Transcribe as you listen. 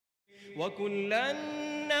وكلا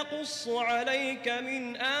نقص عليك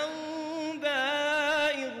من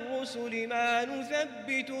أنباء الرسل ما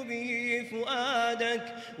نثبت به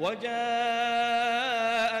فؤادك وجاءك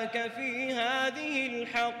في هذه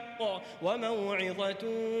الحق وموعظة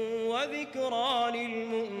وذكرى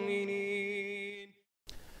للمؤمنين.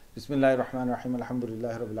 بسم الله الرحمن الرحيم. الحمد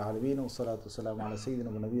لله رب العالمين والصلاة والسلام على سيدنا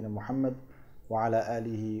ونبينا محمد وعلى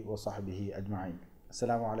آله وصحبه أجمعين.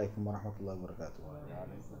 السلام عليكم ورحمة الله وبركاته.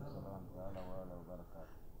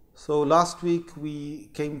 So last week we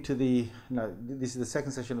came to this is the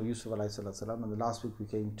second session of Yusuf alayhi salam, and the last week we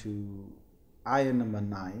came to ayah number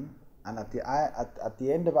 9, and at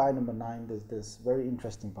the end of ayah number 9 there's this very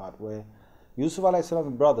interesting part where Yusuf alayhi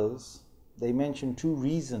salam's brothers, they mention two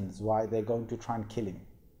reasons why they're going to try and kill him.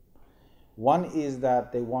 One is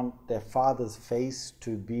that they want their father's face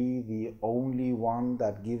to be the only one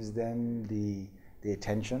that gives them the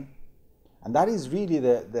attention, and that is really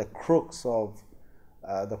the crux of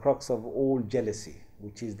all jealousy,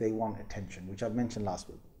 which is they want attention, which I've mentioned last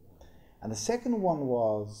week. And the second one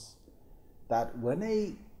was that when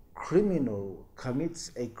a criminal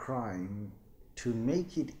commits a crime, to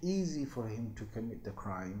make it easy for him to commit the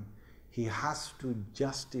crime, he has to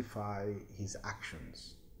justify his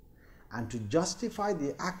actions. And to justify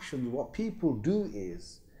the actions, what people do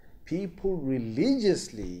is people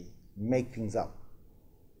religiously make things up.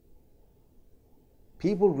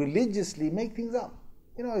 People religiously make things up.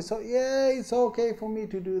 You know, so yeah, it's okay for me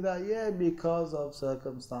to do that. Yeah, because of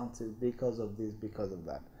circumstances, because of this, because of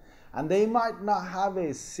that. And they might not have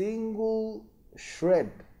a single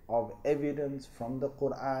shred of evidence from the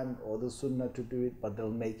Qur'an or the Sunnah to do it, but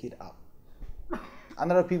they'll make it up.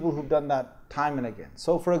 And there are people who've done that time and again.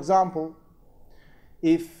 So for example,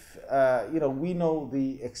 if we know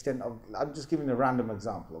the extent of, I'm just giving a random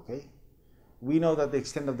example, okay? We know that the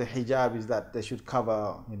extent of the hijab is that they should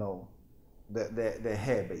cover, their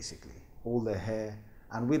hair, basically, all their hair.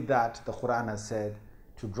 And with that, the Qur'an has said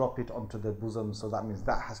to drop it onto the bosom, so that means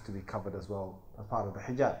that has to be covered as well as part of the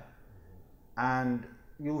hijab. And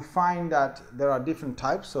you'll find that there are different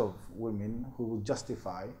types of women who will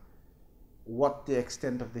justify what the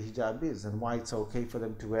extent of the hijab is and why it's okay for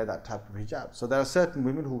them to wear that type of hijab. So there are certain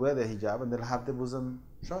women who wear the hijab and they'll have the bosom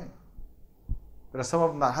showing. There are some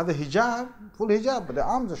of them that have the hijab, full hijab, but their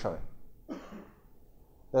arms are showing.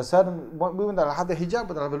 There are certain women that have the hijab,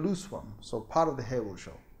 but they'll have a loose one, so part of the hair will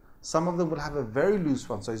show. Some of them will have a very loose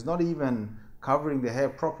one, so it's not even covering the hair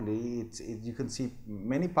properly. You can see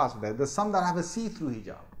many parts of it. There's some that have a see-through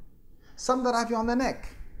hijab. Some that have it on the neck.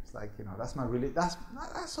 It's like, that's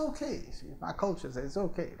that's okay. See, my culture says it's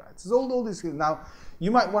okay, right? It's all these things. Now,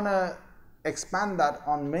 you might want to expand that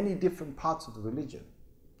on many different parts of the religion.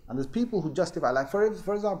 And there's people who justify, like for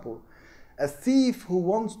example, a thief who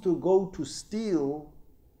wants to go to steal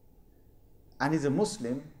and is a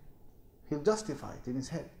Muslim, he'll justify it in his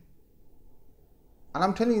head. And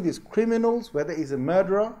I'm telling you this, criminals, whether he's a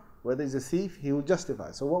murderer, whether he's a thief, he will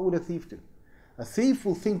justify. So what would a thief do? A thief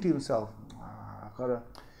will think to himself,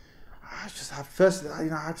 I just have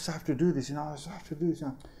to do this, I just have to do this.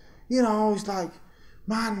 It's like,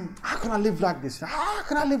 man, how can I live like this? How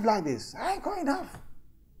can I live like this? I ain't got enough.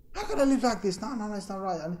 How can I live like this? No, it's not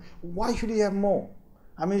right. Why should he have more?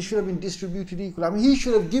 It should have been distributed equally. He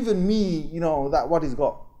should have given me, that what he's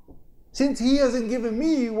got. Since he hasn't given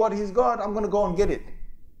me what he's got, I'm going to go and get it.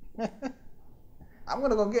 I'm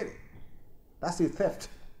going to go get it. That's his theft.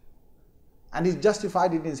 And he's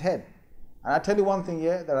justified in his head. And I tell you one thing,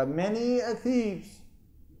 there are many thieves,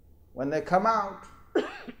 when they come out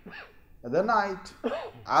at the night,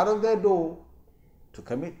 out of their door to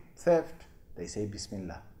commit theft, they say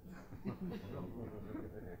Bismillah.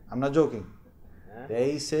 I'm not joking.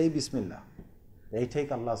 They say Bismillah. They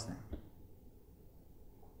take Allah's name.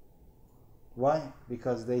 Why?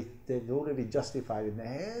 Because they've already justified in their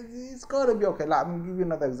head. It's got to be okay. I'm going to give you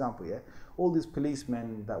another example. All these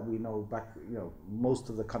policemen that we know back, most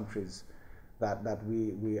of the countries that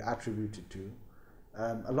we attributed to,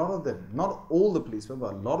 a lot of them, not all the policemen,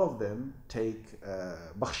 but a lot of them take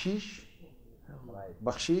bakshish,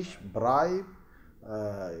 bribe,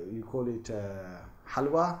 you call it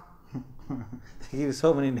halwa. They give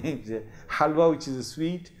so many names. Halwa, which is a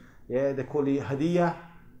sweet. They call it hadiyah.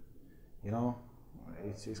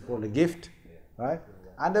 It's called a gift, right?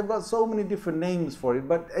 And they've got so many different names for it,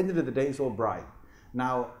 but at the end of the day, it's all bribe.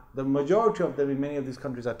 Now, the majority of them in many of these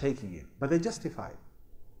countries are taking it, but they justify it.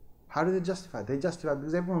 How do they justify it? They justify it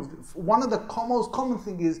because one of the most common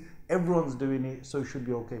thing is everyone's doing it, so it should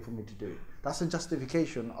be okay for me to do it. That's a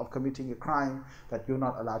justification of committing a crime that you're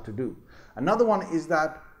not allowed to do. Another one is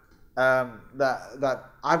that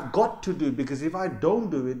that I've got to do, because if I don't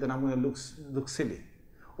do it, then I'm going to look silly.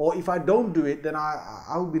 Or if I don't do it, then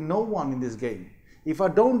I'll be no one in this game. If I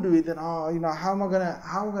don't do it, then how am I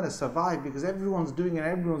gonna survive? Because everyone's doing it,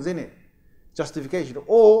 everyone's in it. Justification.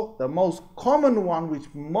 Or the most common one, which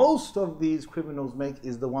most of these criminals make,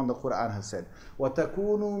 is the one the Qur'an has said,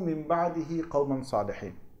 وَتَكُونُوا مِن بَعْدِهِ قَوْمًا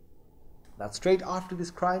صَالِحِينَ. That straight after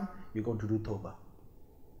this crime, you're going to do tawbah.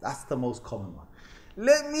 That's the most common one.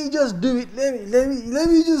 Let me just do it. Let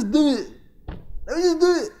me just do it. Let me just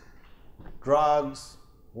do it. Drugs,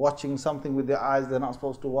 watching something with their eyes they're not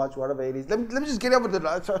supposed to watch, whatever it is. Let me just get over it.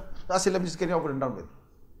 That's it. Let me just get it over and done with.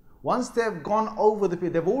 Once they've gone over the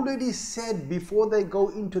period, they've already said before they go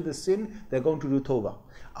into the sin, they're going to do tawbah.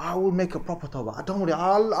 I will make a proper tawbah. Don't worry,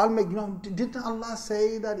 I'll make, didn't Allah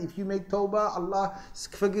say that if you make tawbah, Allah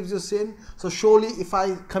forgives your sin? So surely if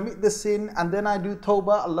I commit the sin and then I do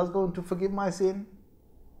tawbah, Allah's going to forgive my sin?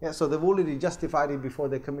 Yeah, so they've already justified it before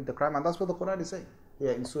they commit the crime. And that's what the Qur'an is saying.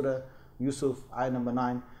 Yeah, in Surah Yusuf, ayah number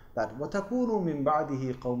 9, that وَتَكُونُوا مِن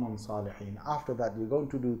بَعْدِهِ قَوْمًا صَالِحِينَ. After that, you're going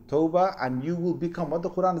to do tawbah, and you will become, what the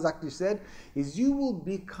Qur'an has actually said, is you will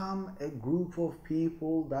become a group of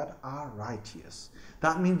people that are righteous.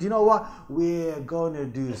 That means, you know what? We're going to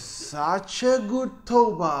do such a good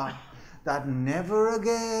tawbah that never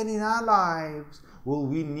again in our lives will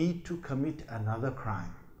we need to commit another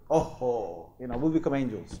crime. We'll become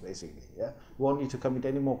angels, basically. Yeah, we won't need to commit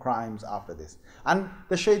any more crimes after this. And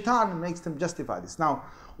the shaitan makes them justify this. Now,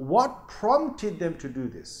 what prompted them to do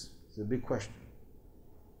this is a big question.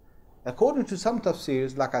 According to some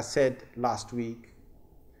tafsirs, like I said last week,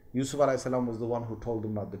 Yusuf a.s. was the one who told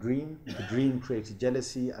them about the dream. The dream created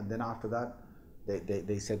jealousy, and then after that,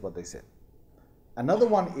 they said what they said. Another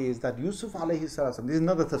one is that Yusuf a.s., this is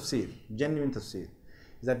another tafsir, genuine tafsir,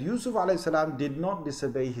 is that Yusuf a.s. did not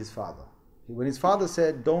disobey his father. When his father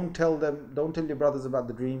said, don't tell your brothers about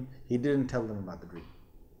the dream, he didn't tell them about the dream.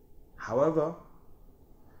 However,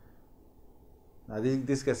 now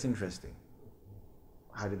this gets interesting.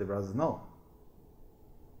 How did the brothers know?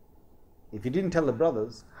 If he didn't tell the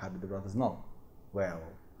brothers, how did the brothers know? Well,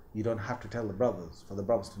 you don't have to tell the brothers for the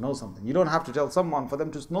brothers to know something. You don't have to tell someone for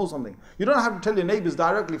them to know something. You don't have to tell your neighbors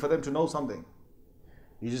directly for them to know something.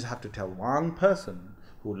 You just have to tell one person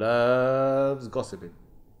who loves gossiping.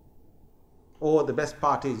 Or the best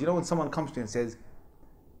part is, when someone comes to you and says,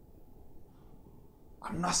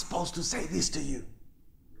 I'm not supposed to say this to you,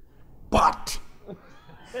 but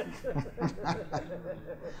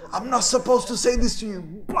I'm not supposed to say this to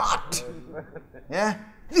you, but yeah,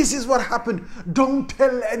 this is what happened. Don't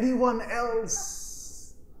tell anyone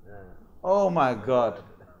else. Oh my God.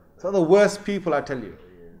 So the worst people, I tell you.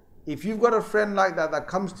 If you've got a friend like that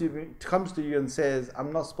comes to you and says,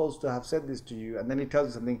 I'm not supposed to have said this to you, and then he tells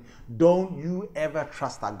you something, don't you ever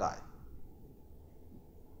trust that guy.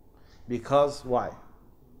 Because why?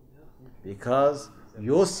 Because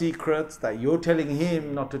your secrets that you're telling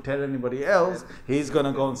him not to tell anybody else, he's going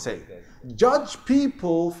to go and say. Judge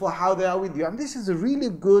people for how they are with you. And this is a really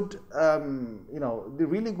good, the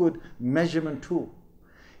really good measurement tool.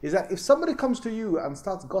 Is that if somebody comes to you and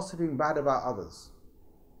starts gossiping bad about others,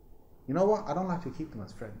 you know what? I don't like to keep them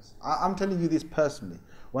as friends. I'm telling you this personally.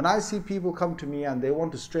 When I see people come to me and they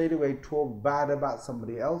want to straight away talk bad about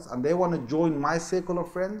somebody else, and they want to join my circle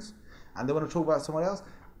of friends, and they want to talk about someone else,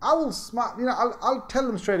 I will I'll tell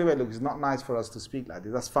them straight away, look, it's not nice for us to speak like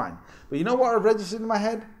this. That's fine. But you know what I've registered in my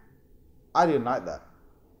head? I didn't like that.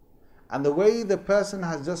 And the way the person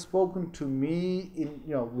has just spoken to me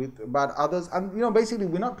about others, and basically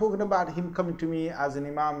we're not talking about him coming to me as an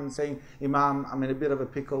imam and saying, Imam, I'm in a bit of a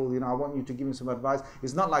pickle, I want you to give me some advice.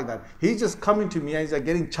 It's not like that. He's just coming to me and he's like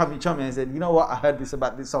getting chummy and he said, you know what, I heard this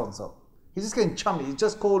about this so and so. He's just getting chummy. It's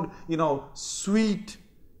just called, sweet,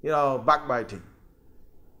 backbiting.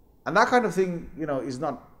 And that kind of thing, is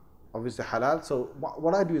not obviously halal. So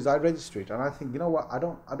what I do is I register it, and I think, you know what, I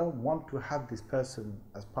don't want to have this person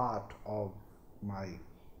as part of my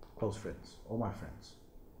close friends or my friends,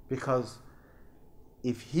 because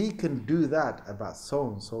if he can do that about so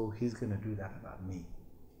and so, he's going to do that about me.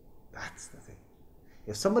 That's the thing.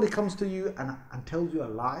 If somebody comes to you and tells you a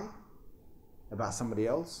lie about somebody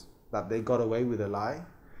else, that they got away with a lie,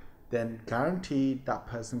 then guaranteed that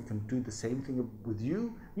person can do the same thing with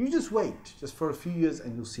you. You just wait, just for a few years,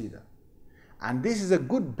 and you'll see that. And this is a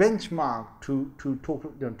good benchmark to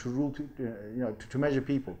talk, to measure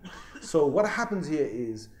people. So what happens here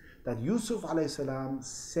is that Yusuf a.s.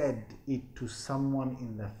 said it to someone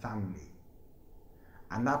in the family,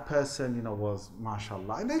 and that person, was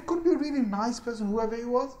mashallah, and it could be a really nice person, whoever he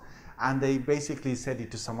was, and they basically said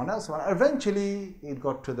it to someone else. And eventually, it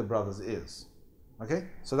got to the brother's ears. Okay,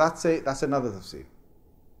 so that's another tafsir.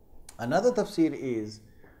 Another tafsir is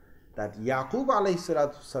that Yaqub alayhi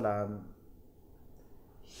salatu salam,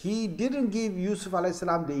 he didn't give Yusuf alayhi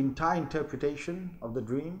salam the entire interpretation of the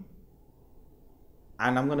dream.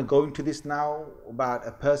 And I'm going to go into this now about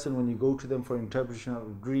a person when you go to them for interpretation of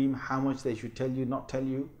a dream, how much they should tell you, not tell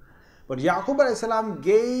you. But Yaqub alayhi salam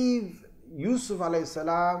gave Yusuf alayhi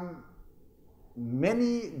salam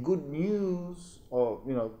many good news, or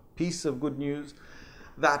pieces of good news,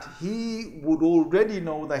 that he would already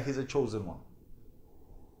know that he's a chosen one.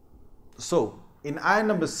 So in ayah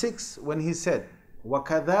number 6, when he said,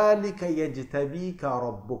 وَكَذَلِكَ يَجْتَبِيكَ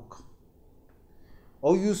رَبُّكَ,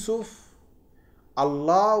 O Yusuf,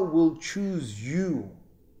 Allah will choose you.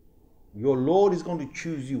 Your Lord is going to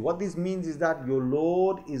choose you. What this means is that your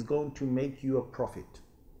Lord is going to make you a prophet.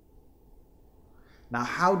 Now,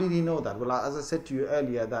 how did he know that? Well, as I said to you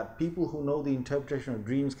earlier, that people who know the interpretation of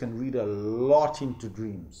dreams can read a lot into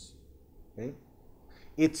dreams. Okay?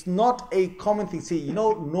 It's not a common thing. See,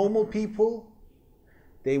 normal people,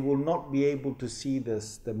 they will not be able to see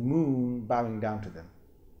the moon bowing down to them.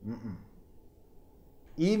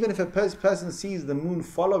 Even if a person sees the moon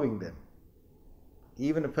following them,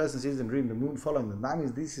 even a person sees in a dream the moon following them, that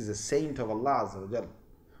means this is a saint of Allah Azza wa Jal.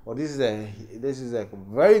 Or this is a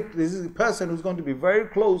person who's going to be very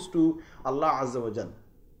close to Allah Azza wa Jal.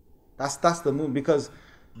 That's the moon, because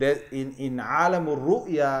there, in Alam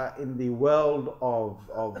al-Ru'ya, in the world of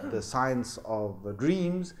the science of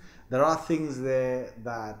dreams, there are things there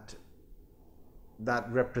that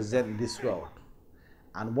represent this world.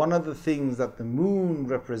 And one of the things that the moon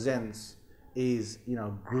represents is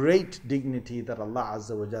great dignity that Allah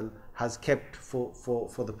Azza wa Jal has kept for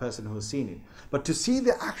the person who has seen it. But to see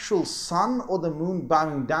the actual sun or the moon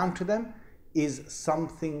bowing down to them is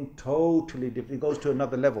something totally different. It goes to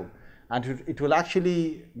another level, and it will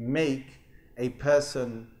actually make a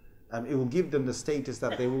person, it will give them the status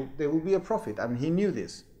that they will be a prophet. And he knew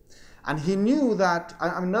this, and he knew that.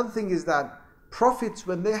 Another thing is that prophets,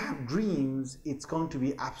 when they have dreams, it's going to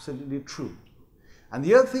be absolutely true. And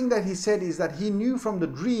the other thing that he said is that he knew from the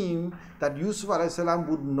dream that Yusuf alayhi salam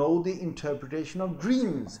would know the interpretation of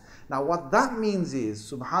dreams. Now what that means is,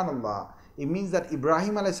 subhanallah, it means that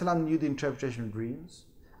Ibrahim alayhi salam knew the interpretation of dreams.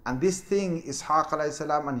 And this thing, Ishaq alayhi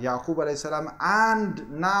salam and Yaqub alayhi salam, and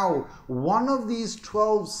now one of these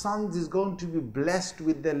 12 sons is going to be blessed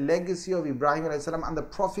with the legacy of Ibrahim alayhi salam, and the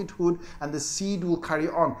prophethood and the seed will carry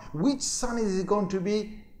on. Which son is it going to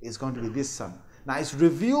be? It's going to be this son. Now it's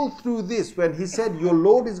revealed through this, when he said your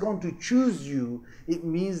Lord is going to choose you, it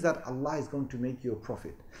means that Allah is going to make you a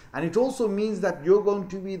prophet. And it also means that you're going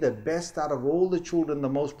to be the best out of all the children, the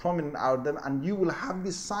most prominent out of them, and you will have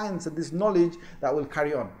this science and this knowledge that will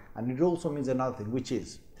carry on. And it also means another thing, which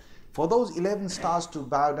is, for those 11 stars to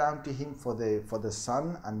bow down to him, for the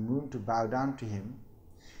sun and moon to bow down to him,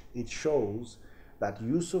 it shows that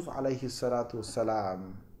Yusuf alayhi salatu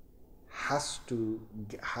wasalam has to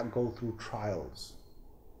go through trials,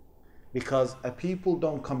 because a people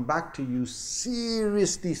don't come back to you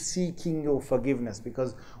seriously seeking your forgiveness.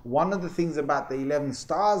 Because one of the things about the 11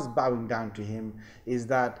 stars bowing down to him is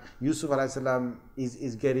that Yusuf alayhi salam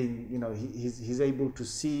is getting, he's able to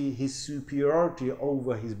see his superiority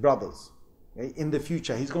over his brothers. Okay? In the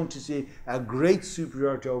future, he's going to see a great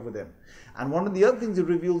superiority over them. And one of the other things it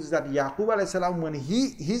reveals is that Yaqub alayhi salam, when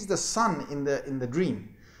he's the son in the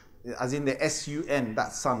dream, as in the sun,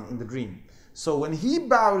 that sun in the dream. So when he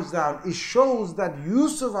bows down, it shows that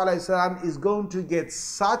Yusuf alayhi salam is going to get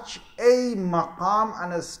such a maqam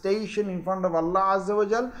and a station in front of Allah Azza wa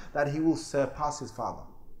Jal that he will surpass his father.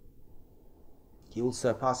 He will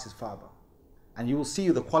surpass his father. And you will see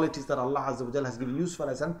the qualities that Allah Azza wa Jal has given Yusuf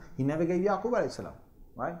alayhi salam, he never gave Yaqub alayhi salam.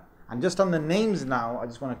 Right? And just on the names now, I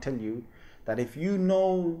just want to tell you that if you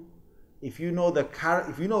know a few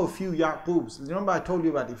Yaqubs, remember I told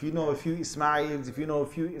you about, if you know a few Ismails, if you know a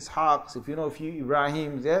few Ishaqs, if you know a few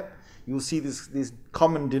Ibrahims, yeah, you will see this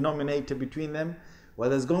common denominator between them, where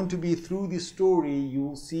there's going to be, through this story, you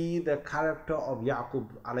will see the character of Yaqub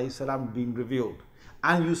alayhi salam being revealed,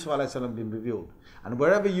 and Yusuf alayhi salam being revealed. And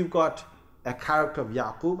wherever you've got a character of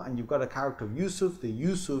Yaqub and you've got a character of Yusuf, the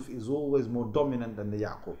Yusuf is always more dominant than the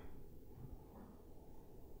Yaqub.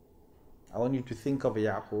 I want you to think of a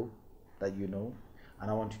Yaqub that you know,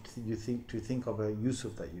 and I want you to think of a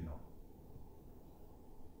Yusuf that you know.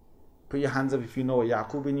 Put your hands up if you know a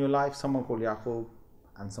Yaqub in your life, someone called Yaqub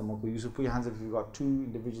and someone called Yusuf. Put your hands up if you've got two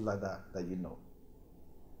individuals like that you know.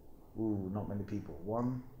 Ooh, not many people.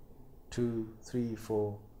 1, 2, 3,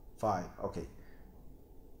 4, 5. Okay.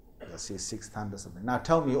 That's his sixth hand or something. Now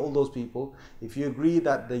tell me, all those people, if you agree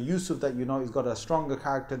that the Yusuf that you know has got a stronger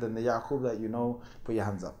character than the Yaqub that you know, put your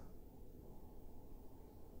hands up.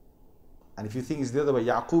 And if you think it's the other way,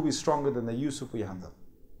 Yaqub is stronger than the Yusuf, put your hands up.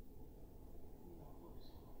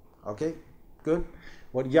 Okay, good.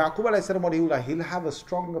 What Yaqub alayhi salam, what he'll have a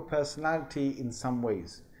stronger personality in some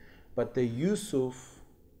ways, but the Yusuf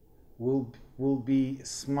will be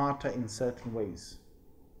smarter in certain ways.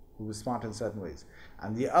 Will be smarter in certain ways.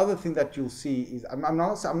 And the other thing that you'll see is, I'm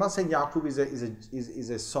not saying Yaqub is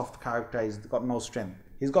a soft character. He's got no strength.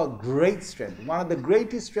 He's got great strength. One of the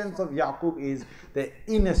greatest strengths of Yaqub is the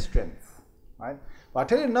inner strength, right? But I'll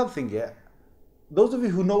tell you another thing here. Those of you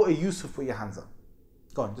who know a Yusuf, put your hands up.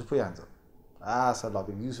 Go on, just put your hands up. Ah, Salah,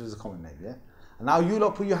 Yusuf is a common name, yeah? And now you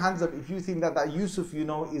lot put your hands up if you think that Yusuf you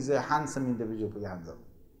know is a handsome individual, put your hands up.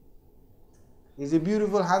 Is a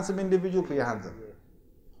beautiful, handsome individual, put your hands up.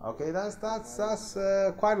 Okay, that's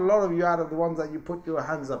quite a lot of you out of the ones that you put your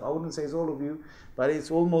hands up. I wouldn't say it's all of you, but it's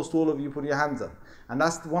almost all of you put your hands up. And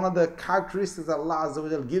that's one of the characteristics that Allah Azza wa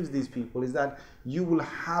Jal gives these people, is that you will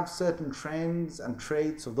have certain trends and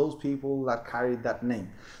traits of those people that carry that name.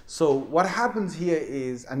 So what happens here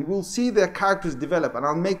is, and we'll see their characters develop, and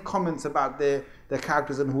I'll make comments about their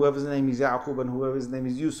characters and whoever's name is Yaqub and whoever's name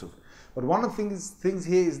is Yusuf. But one of the things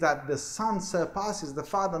here is that the son surpasses the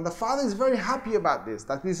father, and the father is very happy about this,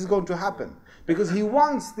 that this is going to happen, because he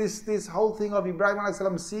wants this whole thing of Ibrahim alayhi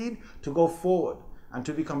salam's seed to go forward and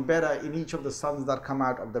to become better in each of the sons that come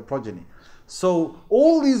out of the progeny. So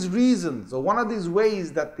all these reasons, or one of these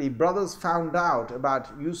ways that the brothers found out about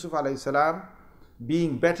Yusuf alayhi salam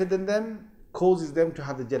being better than them, causes them to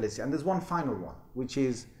have the jealousy. And there's one final one, which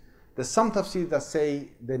is, there's some tafsir that say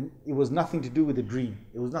that it was nothing to do with the dream.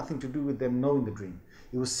 It was nothing to do with them knowing the dream.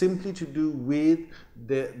 It was simply to do with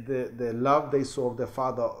the love they saw of their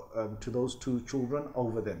father to those two children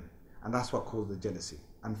over them. And that's what caused the jealousy.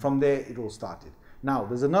 And from there it all started. Now,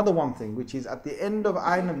 there's another one thing, which is at the end of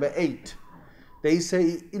ayah number 8, they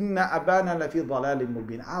say, Inna abana lafi dhalalin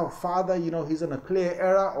mubin. Our father, you know, he's on a clear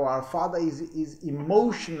error, or our father is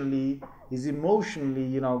emotionally,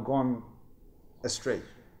 you know, gone astray.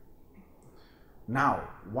 Now,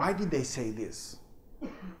 why did they say this?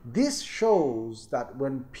 This shows that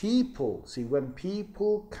when people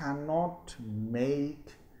cannot make,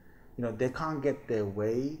 you know, they can't get their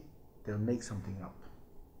way, they'll make something up.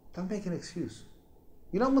 They'll make an excuse.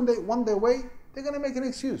 You know, when they want their way, they're going to make an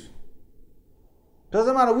excuse.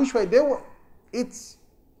 Doesn't matter which way they were. It's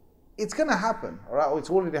going to happen, all right? Or it's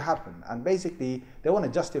already happened. And basically, they want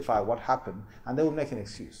to justify what happened, and they will make an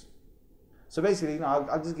excuse. So basically, you know,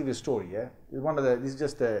 I'll just give you a story. Yeah, this is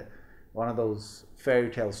just one of those fairy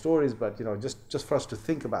tale stories, but you know, just for us to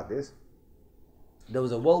think about this. There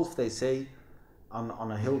was a wolf, they say,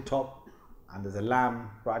 on a hilltop, and there's a lamb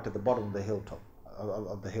right at the bottom of the hilltop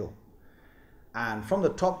of the hill. And from the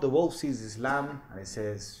top, the wolf sees this lamb, and he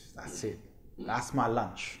says, "That's it. That's my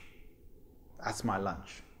lunch. That's my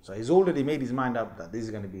lunch." So he's already made his mind up that this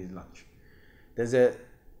is going to be his lunch. There's a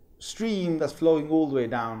stream that's flowing all the way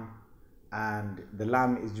down, and the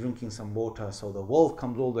lamb is drinking some water. So the wolf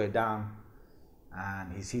comes all the way down,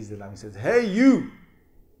 and he sees the lamb. He says, "Hey, you!"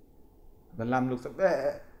 The lamb looks up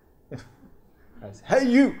there. "Hey,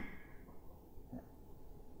 you!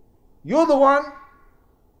 You're the one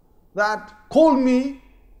that called me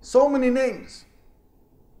so many names."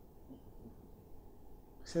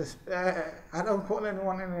 He says, "I don't call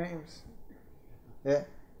anyone any names." Yeah.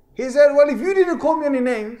 He said, "Well, if you didn't call me any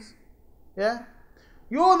names, yeah,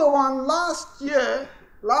 you're the one last year,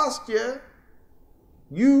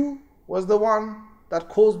 you was the one that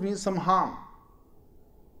caused me some harm."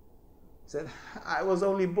 He said, "I was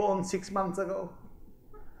only born 6 months ago.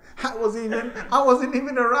 I wasn't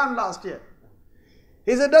even around last year."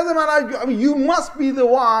 He said, "Doesn't matter, I mean, you must be the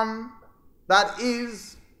one that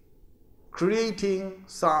is creating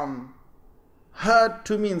some hurt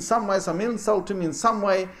to me in some way, some insult to me in some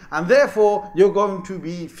way, and therefore you're going to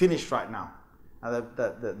be finished right now." And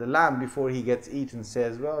the lamb, before he gets eaten,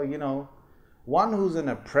 says, "Well, you know, one who's an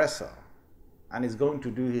oppressor and is going to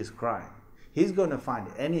do his crime, he's going to find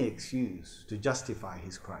any excuse to justify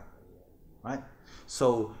his crime." Right?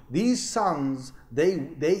 So these sons,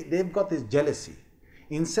 they've got this jealousy.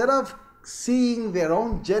 Instead of seeing their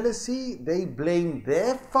own jealousy, they blame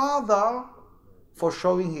their father for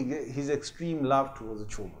showing his extreme love towards the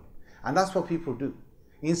children. And that's what people do.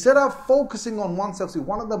 Instead of focusing on oneself, see,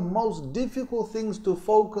 one of the most difficult things to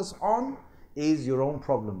focus on is your own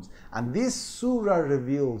problems. And this surah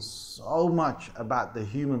reveals so much about the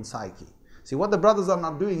human psyche. See, what the brothers are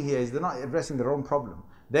not doing here is they're not addressing their own problem.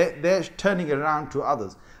 They're turning it around to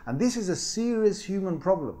others. And this is a serious human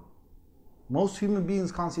problem. Most human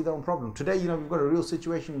beings can't see their own problem. Today, we've got a real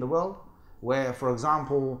situation in the world where, for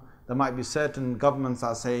example, there might be certain governments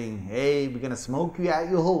are saying, hey, we're going to smoke you out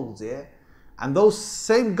your holes, yeah? And those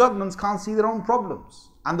same governments can't see their own problems.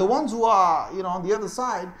 And the ones who are, on the other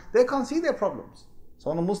side, they can't see their problems.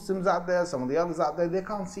 Some of the Muslims out there, some of the others out there, they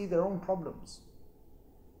can't see their own problems.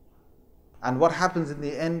 And what happens in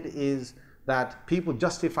the end is that people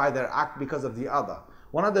justify their act because of the other.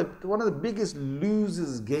 One of the biggest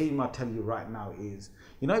losers game, I tell you right now, is,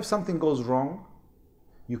 if something goes wrong,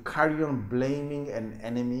 you carry on blaming an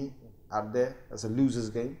enemy out there. That's a loser's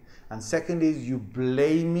game. And second is you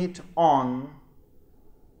blame it on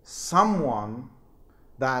someone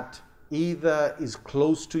that either is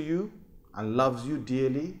close to you and loves you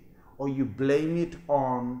dearly, or you blame it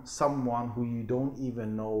on someone who you don't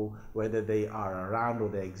even know whether they are around or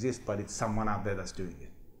they exist, but it's someone out there that's doing it,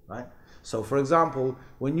 right? So for example,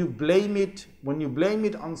 when you blame it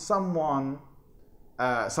on someone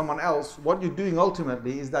else, what you're doing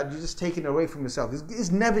ultimately is that you're just taking it away from yourself.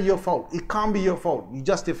 It's never your fault. It can't be your fault. You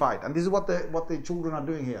justify it. And this is what the children are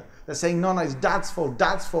doing here. They're saying, no, it's dad's fault.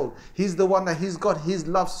 Dad's fault. He's the one that he's got his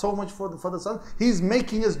love so much for the son. He's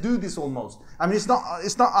making us do this almost. I mean, it's not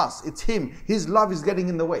us. It's him. His love is getting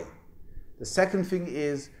in the way. The second thing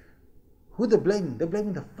is, who they're blaming? They're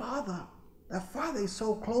blaming the father. The father is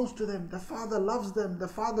so close to them. The father loves them. The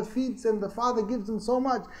father feeds them. The father gives them so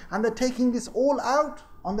much. And they're taking this all out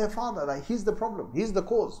on their father. Like, he's the problem. He's the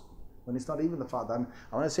cause. When it's not even the father. And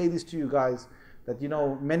I want to say this to you guys, that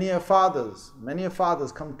many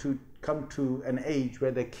fathers come to an age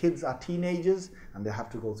where their kids are teenagers and they have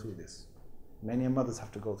to go through this. Many mothers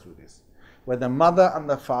have to go through this. Where the mother and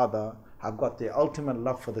the father have got the ultimate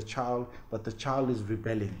love for the child, but the child is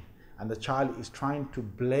rebelling. And the child is trying to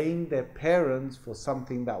blame their parents for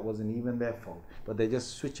something that wasn't even their fault. But they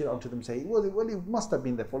just switch it onto them, say, well, it must have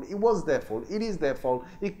been their fault. It was their fault. It is their fault.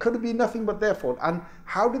 It could be nothing but their fault. And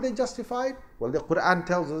how do they justify it? Well, the Qur'an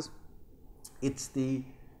tells us it's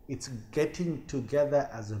getting together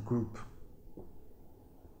as a group.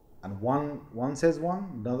 And one says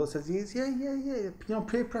one, another says yes, yeah.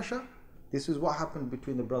 Peer pressure. This is what happened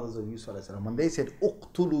between the brothers of Yusuf. When they said,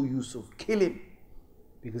 uqtulu Yusuf, kill him.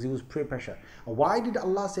 Because it was peer pressure. And why did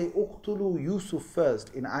Allah say uqtulu Yusuf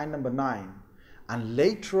first in ayah number 9? And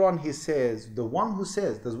later on he says,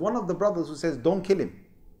 there's one of the brothers who says, don't kill him.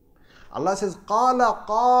 Allah says, قَالَ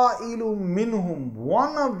قَائِلٌ مِّنْهُمْ,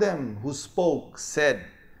 one of them who spoke said,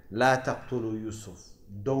 لَا تَقْتُلُوا Yusuf,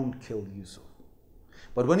 don't kill Yusuf.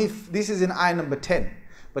 But this is in ayah number 10.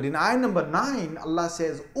 But in ayah number 9, Allah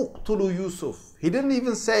says, uqtulu Yusuf. He didn't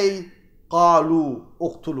even say, قالوا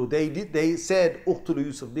اقتلوا. They said اقتلوا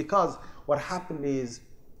Yusuf, because what happened is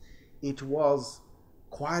it was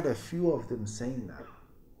quite a few of them saying that.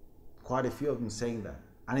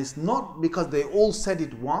 And it's not because they all said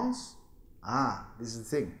it once. This is the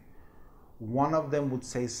thing. One of them would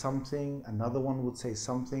say something, another one would say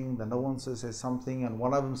something, another one would say something, and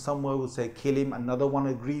one of them somewhere would say kill him, another one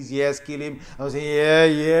agrees, yes, kill him. I would say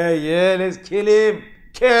yeah, let's kill him.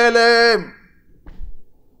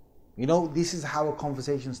 This is how a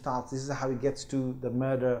conversation starts. This is how it gets to the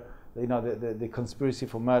murder, the conspiracy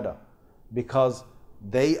for murder. Because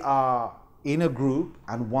they are in a group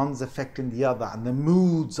and one's affecting the other and the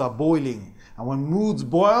moods are boiling. And when moods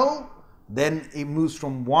boil, then it moves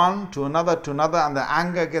from one to another and the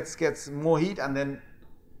anger gets more heated and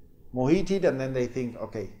then they think,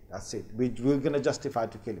 okay, that's it. We're going to justify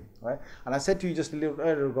to kill him, right? And I said to you just a little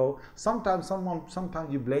earlier ago, sometimes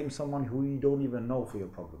you blame someone who you don't even know for your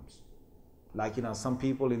problems. Like, some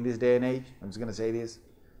people in this day and age, I'm just going to say this,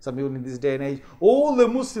 some people in this day and age, all the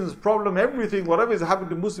Muslims' problem, everything, whatever is happening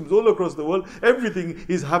to Muslims all across the world, everything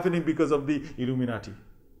is happening because of the Illuminati.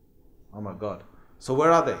 Oh my God. So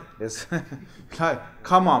where are they?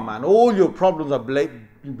 Come on, man. All your problems are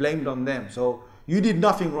blamed on them. So you did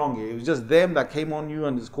nothing wrong here. It was just them that came on you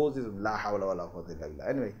and this caused this. La hawla wa la quwwata illa billah.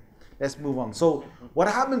 Anyway, let's move on. So what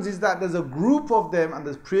happens is that there's a group of them and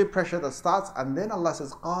there's peer pressure that starts, and then Allah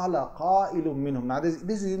says, قَالَ قَائِلٌ مِّنْهُمْ. Now this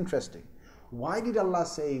is interesting. Why did Allah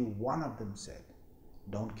say one of them said,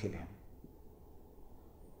 don't kill him?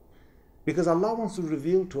 Because Allah wants to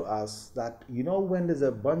reveal to us that, when there's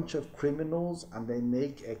a bunch of criminals and they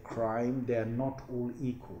make a crime, they are not all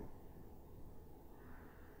equal.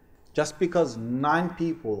 Just because 9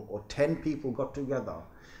 people or 10 people got together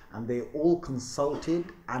and they all consulted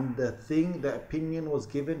and the opinion was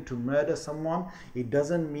given to murder someone, it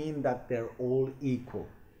doesn't mean that they're all equal.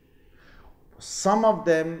 Some of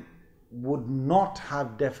them would not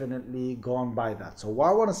have definitely gone by that. So what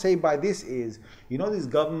I want to say by this is, these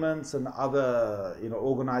governments and other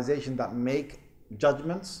organizations that make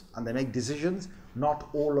judgments and they make decisions, not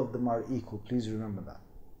all of them are equal. Please remember that.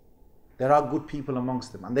 There are good people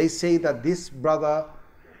amongst them. And they say that this brother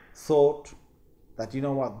thought that, you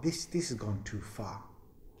know what, this has gone too far.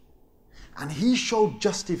 And he showed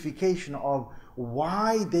justification of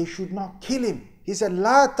why they should not kill him. He said,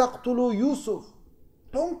 La taqtulu Yusuf.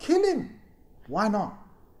 Don't kill him. Why not?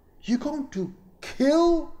 You're going to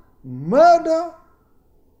kill, murder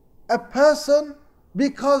a person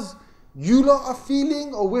because you lot are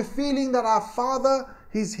feeling, or we're feeling that our father,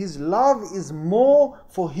 his love is more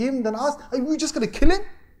for him than us. Are we just going to kill him?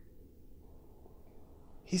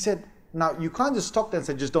 He said, now you can't just stop there and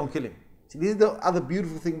say, just don't kill him. See, this is the other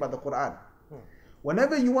beautiful thing about the Qur'an.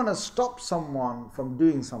 Whenever you want to stop someone from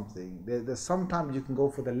doing something, there's sometimes you can go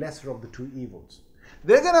for the lesser of the two evils.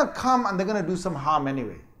 They're going to come and they're going to do some harm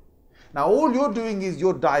anyway. Now all you're doing is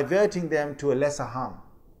you're diverting them to a lesser harm.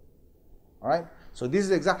 Alright? So this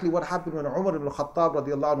is exactly what happened when Umar ibn Khattab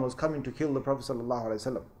radiallahu anhu was coming to kill the Prophet sallallahu alaihi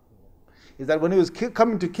wasallam. Is that when he was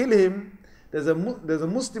coming to kill him, there's a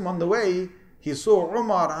Muslim on the way. He saw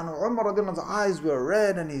Umar, and Umar radiallahu anhu's eyes were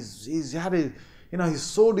red, and he had his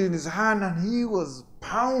sword in his hand, and he was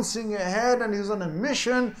pouncing ahead, and he was on a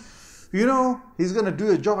mission. He's going to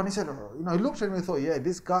do a job. And he said, he looked at me and thought, yeah,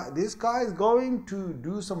 this guy is going to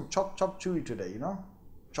do some chop chewy today,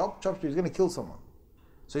 chop chewy. He's going to kill someone.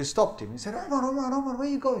 So he stopped him. He said, Umar, where are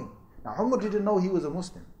you going? Now Umar didn't know he was a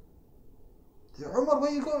Muslim. He said, Umar, where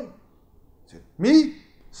are you going? He said, me?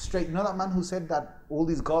 Straight. You know that man who said that all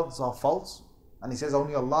these gods are false? And he says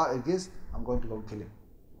only Allah exists? I'm going to go and kill him.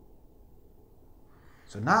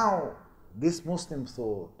 So now this Muslim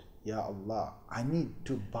thought, Ya Allah, I need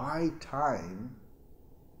to buy time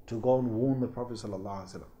to go and warn the Prophet sallallahu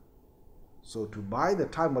alaihi wasallam. So to buy the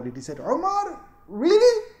time, what did he say? Umar,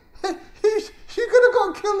 really? You're going to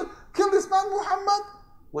go kill this man Muhammad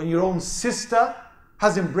when your own sister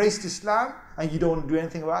has embraced Islam and you don't do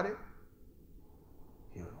anything about it?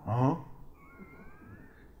 He went,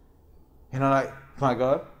 like, my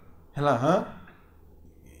God. Like,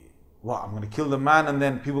 What, I'm going to kill the man and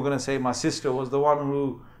then people are going to say my sister was the one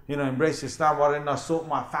who, embraced Islam. Why didn't I sort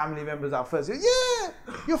my family members out first? Yeah,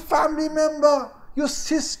 your family member, your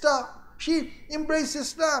sister, she embraced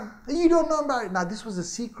Islam and you don't know about it. Now this was a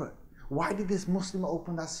secret. Why did this Muslim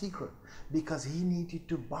open that secret? Because he needed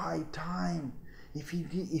to buy time. If he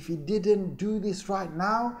didn't do this right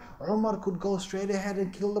now, Umar could go straight ahead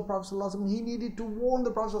and kill the Prophet ﷺ. He needed to warn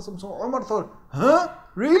the Prophet ﷺ. So Umar thought,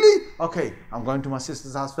 really? Okay, I'm going to my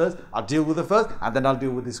sister's house first. I'll deal with her first, and then I'll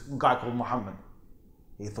deal with this guy called Muhammad.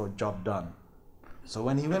 He thought, job done. So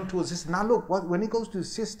when he went to his sister, now look, when he goes to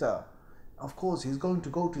his sister, of course, he's going to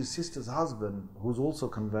go to his sister's husband, who's also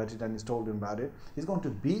converted, and he's told him about it. He's going to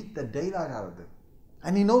beat the daylight out of them.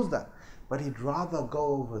 And he knows that. But he'd rather go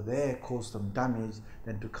over there, cause some damage,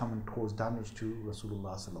 than to come and cause damage to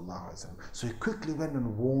Rasulullah sallallahu alaihi wasallam. So he quickly went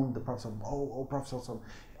and warned the Prophet, oh Prophet sallallahu alaihi wasallam,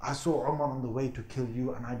 I saw Umar on the way to kill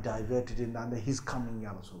you, and I diverted him down there. He's coming,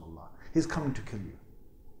 Ya Rasulullah. He's coming to kill you.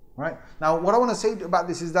 Right? Now, what I want to say about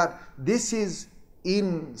this is that this is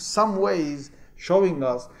in some ways showing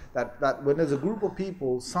us that when there's a group of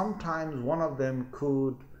people, sometimes one of them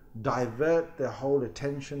could divert their whole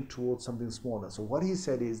attention towards something smaller. So what he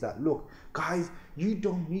said is that, look, guys, you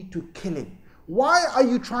don't need to kill him. Why are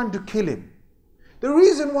you trying to kill him? The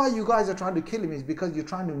reason why you guys are trying to kill him is because you're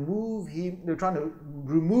trying to remove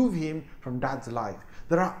him from dad's life.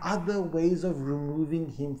 There are other ways of removing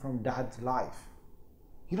him from dad's life.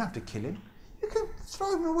 You don't have to kill him. You can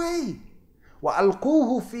throw him away.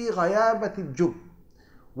 وَأَلْقُوهُ فِي غَيَابَةِ الْجُبِّ.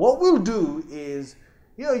 What we'll do is,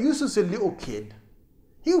 Yusuf's a little kid.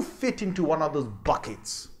 He'll fit into one of those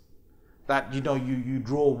buckets that, you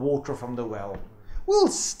draw water from the well. We'll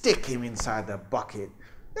stick him inside the bucket.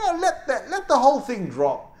 Let the whole thing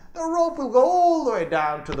drop. The rope will go all the way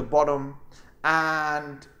down to the bottom.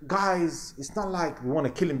 And guys, it's not like we want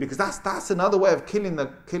to kill him, because that's another way of killing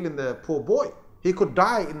the poor boy. He could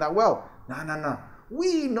die in that well. No.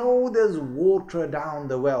 We know there's water down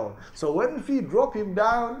the well. So when we drop him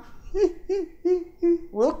down,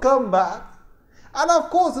 we'll come back. And of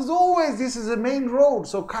course, as always, this is a main road.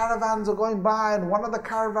 So caravans are going by, and one of the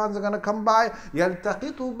caravans are going to come by.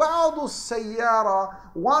 يَلْتَقِطُ بَعْضُ السَّيَّارَةِ.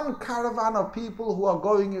 One caravan of people who are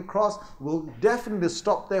going across will definitely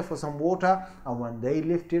stop there for some water. And when they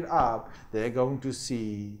lift it up, they're going to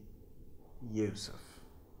see Yusuf.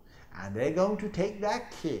 And they're going to take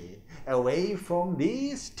that kid away from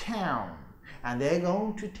this town. And they're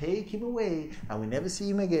going to take him away, and we never see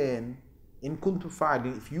him again. In kuntum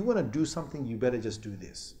fa'ilin, if you want to do something, you better just do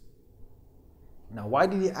this. Now, why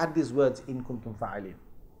did he add these words, in kuntum fa'ilin?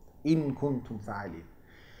 In kuntum fa'ilin.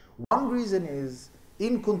 One reason is,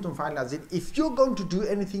 in kuntum fa'ilin, as in, if you're going to do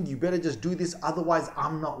anything, you better just do this, otherwise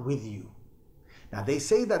I'm not with you. Now they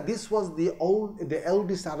say that this was the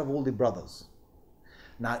eldest out of all the brothers.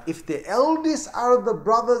 Now if the eldest out of the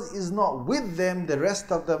brothers is not with them, the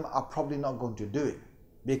rest of them are probably not going to do it.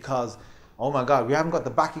 Because, oh my God, we haven't got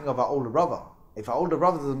the backing of our older brother. If our older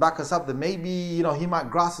brother doesn't back us up, then maybe, you know, he might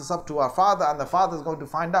grass us up to our father, and the father is going to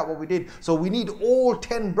find out what we did. So we need all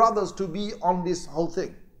 10 brothers to be on this whole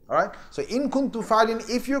thing. All right? So in kuntum fa'ilin,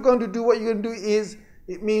 if you're going to do what you're going to do is,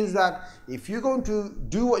 it means that if you're going to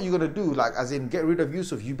do what you're going to do, like as in get rid of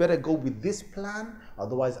Yusuf, you better go with this plan,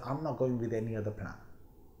 otherwise I'm not going with any other plan.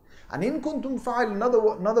 And in kuntum fa'ilin,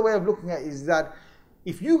 another way of looking at it is that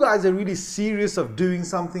if you guys are really serious of doing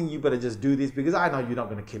something, you better just do this, because I know you're not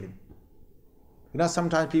going to kill him. You know,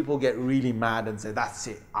 sometimes people get really mad and say, that's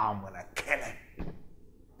it, I'm going to kill him.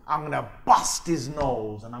 I'm going to bust his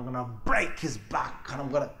nose and I'm going to break his back and I'm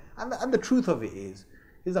going to... And the truth of it is,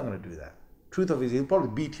 he's not going to do that. Truth of it is, he'll probably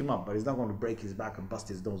beat him up, but he's not going to break his back and bust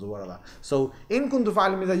his nose or whatever. So, in kuntum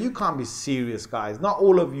fa'ilin means that you can't be serious, guys. Not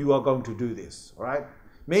all of you are going to do this, all right?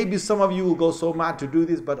 Maybe some of you will go so mad to do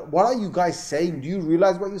this, but what are you guys saying? Do you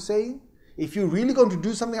realize what you're saying? If you're really going to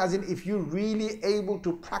do something, as in if you're really able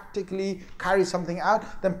to practically carry something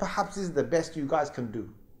out, then perhaps this is the best you guys can do,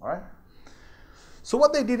 all right? So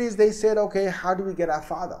what they did is they said, okay, how do we get our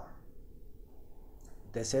father?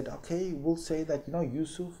 They said, okay, we'll say that, you know,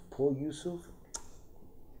 Yusuf, poor Yusuf,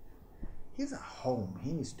 he's at home.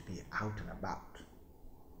 He needs to be out and about.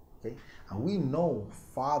 Okay? And we know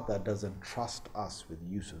father doesn't trust us with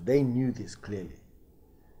Yusuf. They knew this clearly,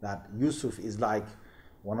 that Yusuf is like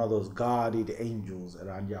one of those guarded angels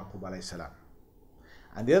around Yaqub alayhi salam.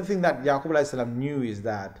 And the other thing that Yaqub alayhi salam knew is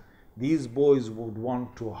that these boys would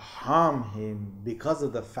want to harm him because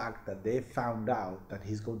of the fact that they found out that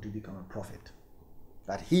he's going to become a prophet,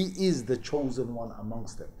 that he is the chosen one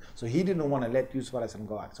amongst them. So he didn't want to let Yusuf alayhi salam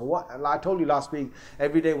go out. So what I told you last week,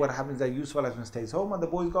 every day what happens is that Yusuf alayhi salam stays home and the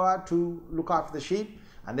boys go out to look after the sheep,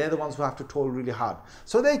 and they're the ones who have to toil really hard.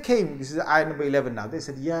 So they came, this is ayah number 11 now, they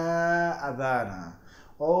said, Ya Adana,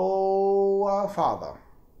 oh our father,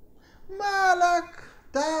 Malak,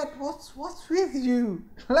 Dad, what's with you?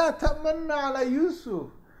 La tamanna ala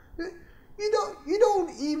Yusuf. You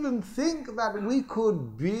don't even think that we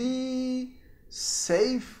could be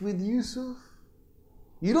safe with Yusuf?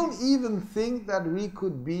 You don't even think that we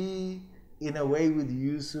could be in a way with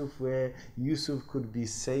Yusuf where Yusuf could be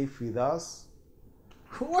safe with us?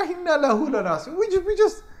 We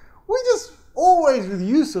just always with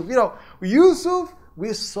Yusuf. You know, Yusuf,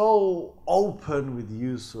 we're so open with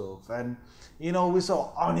Yusuf, and you know, we're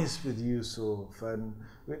so honest with Yusuf, and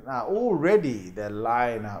already they're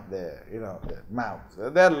lying out there, you know, their mouths,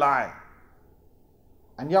 they're lying.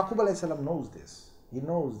 And Yaqub alayhi salam knows this. He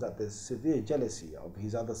knows that there's severe jealousy of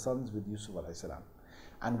his other sons with Yusuf alayhi salam.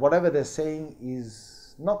 And whatever they're saying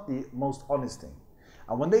is not the most honest thing.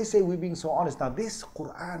 And when they say we're being so honest, now this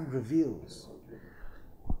Qur'an reveals,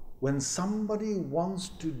 when somebody wants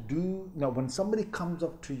to do, when somebody comes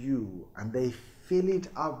up to you and they fill it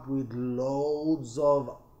up with loads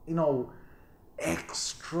of,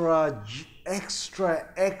 extra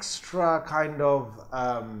kind of,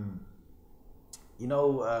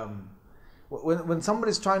 when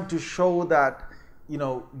somebody's trying to show that,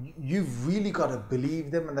 you've really got to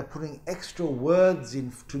believe them and they're putting extra words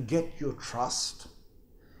in to get your trust.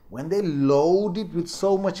 When they load it with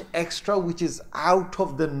so much extra, which is out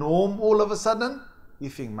of the norm all of a sudden, you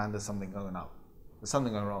think, man, there's something going on. There's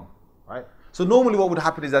something going wrong, right? So normally what would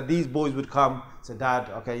happen is that these boys would come, say, Dad,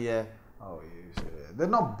 okay, yeah. Oh, they're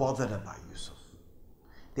not bothered about Yusuf.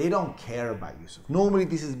 They don't care about Yusuf. Normally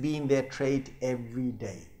this has been their trait every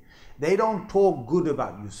day. They don't talk good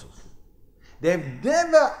about Yusuf. They've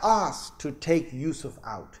never asked to take Yusuf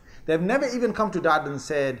out. They've never even come to Dad and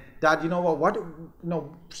said, Dad, you know what,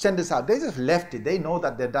 send us out. They just left it. They know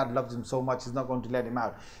that their dad loves him so much, he's not going to let him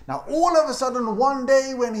out. Now, all of a sudden, one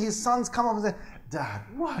day when his sons come up and say, Dad,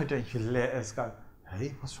 why don't you let us go?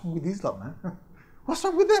 Hey, what's wrong with these lot, man? What's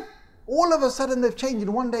wrong with them? All of a sudden they've changed.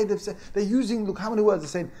 In one day they've said, they're using, look how many words they're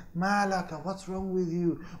saying, Malaka, what's wrong with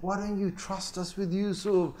you? Why don't you trust us with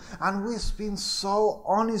Yusuf? And we've been so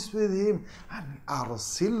honest with him. And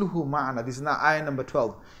arsilhu ma'ana. This is now ayah number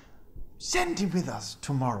 12. Send him with us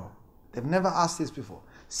tomorrow. They've never asked this before.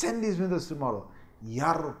 Send him with us tomorrow.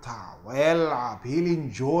 Yarta wa yal'ab. He'll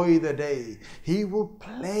enjoy the day. He will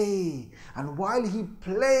play. And while he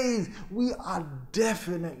plays, we are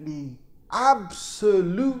definitely,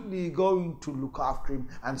 absolutely going to look after him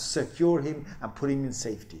and secure him and put him in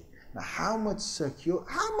safety. Now, how much secure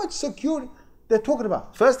they're talking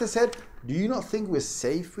about? First they said, Do you not think we're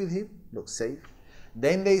safe with him? Look, safe.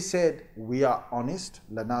 Then they said, we are honest.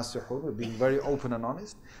 لَنَاسِحُونَ, we're being very open and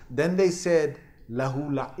honest. Then they said,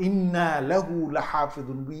 إِنَّا لَهُ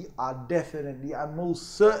لَحَافِظٌ, we are definitely and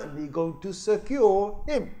most certainly going to secure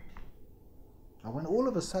him. And when all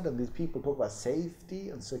of a sudden these people talk about safety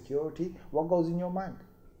and security, what goes in your mind?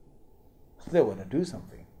 They want to do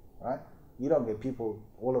something, right? You don't get people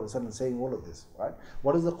all of a sudden saying all of this, right?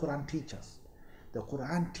 What does the Qur'an teach us? The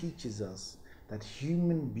Qur'an teaches us that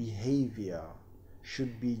human behavior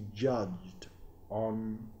should be judged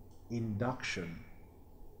on induction,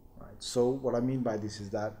 right? So what I mean by this is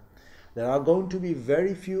that there are going to be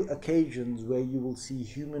very few occasions where you will see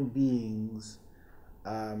human beings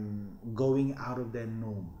going out of their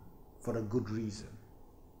norm for a good reason.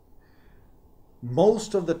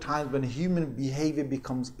 Most of the times when human behavior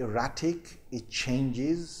becomes erratic, it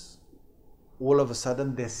changes, all of a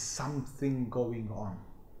sudden there's something going on.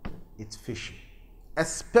 It's fishy.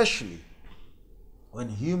 Especially when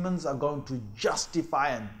humans are going to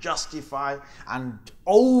justify and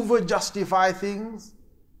over-justify things,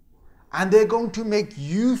 and they're going to make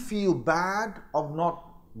you feel bad of not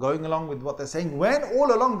going along with what they're saying, when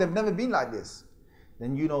all along they've never been like this,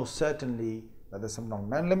 then you know certainly that there's something wrong.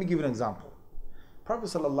 Now let me give you an example. Prophet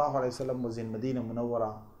ﷺ was in Madinah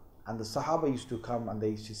Munawwara, and the Sahaba used to come and they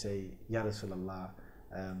used to say, Ya Rasulullah,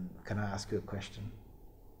 can I ask you a question?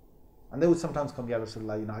 And they would sometimes come, Ya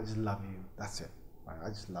Rasulullah, I just love you, that's it, right? I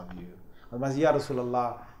just love you. Otherwise, Ya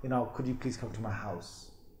Rasulullah, could you please come to my house?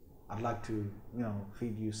 I'd like to,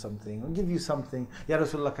 feed you something or give you something. Ya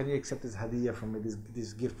Rasulullah, can you accept this hadiyah from me,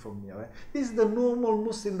 this gift from me? Right? This is the normal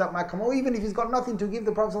Muslim that might come, or even if he's got nothing to give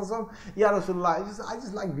the Prophet ﷺ, Ya Rasulullah, I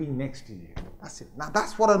just like being next to you. That's it. Now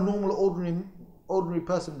that's what a normal, ordinary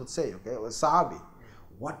person would say, okay, or a Sahabi.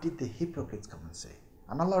 What did the hypocrites come and say?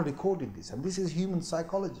 And Allah recorded this, and this is human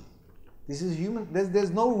psychology. This is human.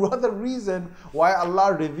 There's no other reason why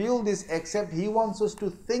Allah revealed this except He wants us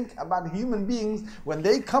to think about human beings. When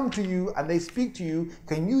they come to you and they speak to you,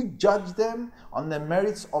 can you judge them on the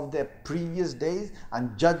merits of their previous days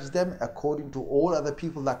and judge them according to all other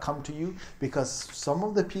people that come to you? Because some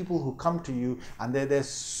of the people who come to you and they're the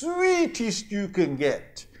sweetest you can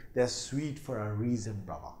get, they're sweet for a reason,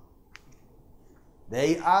 brother.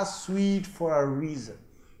 They are sweet for a reason.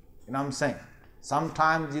 You know what I'm saying?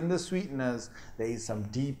 Sometimes in the sweetness, there is some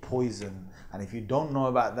deep poison. And if you don't know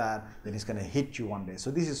about that, then it's going to hit you one day. So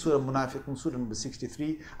this is Surah Munafiqun, Surah number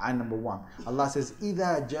 63, ayah number 1. Allah says,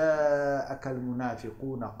 إِذَا جَاءَكَ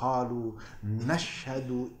الْمُنَافِقُونَ قَالُوا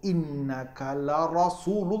نَشْهَدُ إِنَّكَ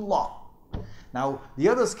لَرَسُولُ اللَّهِ. Now, the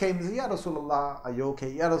others came and said, Ya Rasulullah, are you okay?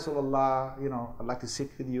 Ya Rasulullah, I'd like to sit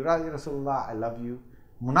with you. Ya Rasulullah, I love you.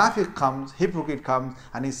 Munafiq comes, hypocrite comes,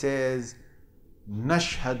 and he says,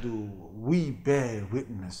 Nashhadu, we bear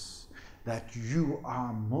witness that you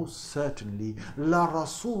are most certainly La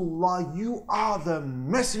Rasulullah, you are the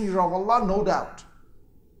messenger of Allah, no doubt.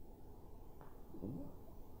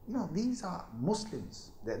 These are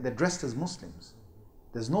Muslims. They're dressed as Muslims.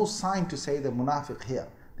 There's no sign to say they're munafiq here.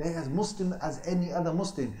 They're as Muslim as any other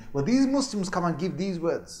Muslim. But these Muslims come and give these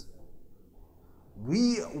words.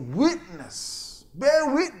 We witness,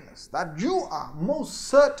 bear witness that you are most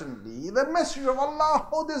certainly the messenger of Allah.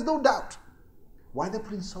 Oh, there's no doubt. Why they're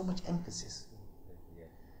putting so much emphasis?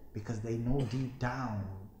 Because they know deep down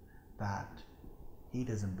that he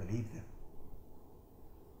doesn't believe them.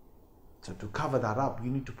 So to cover that up,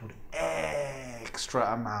 you need to put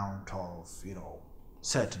extra amount of,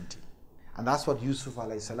 certainty. And that's what Yusuf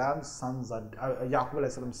alayhi salam's sons are, Yaqub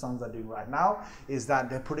alayhi salam's sons are doing right now, is that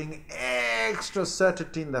they're putting extra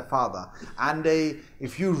certainty in their father. And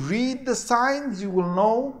if you read the signs, you will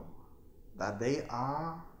know that they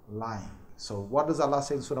are lying. So what does Allah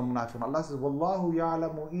say in Surah Munafiqun? Allah says, Wallahu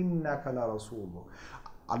ya'lamu innaka la rasuluh.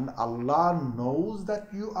 And Allah knows that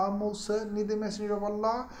you are most certainly the messenger of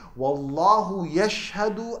Allah. Wallahu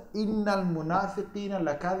yashhadu innal munafiqina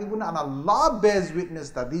lakadhibun. And Allah bears witness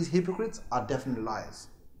that these hypocrites are definitely liars.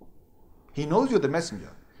 He knows you're the messenger.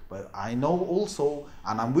 But I know also,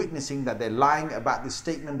 and I'm witnessing that they're lying about this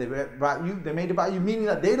statement they made about you, meaning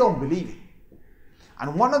that they don't believe it.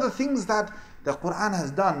 And one of the things that the Qur'an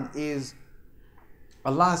has done is,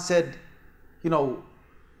 Allah said,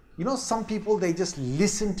 some people, they just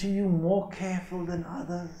listen to you more careful than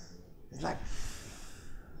others. It's like,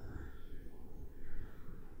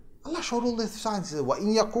 Allah showed all these signs.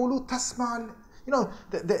 وَإِن يَقُولُوا تَسْمَعَ.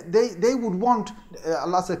 They would want,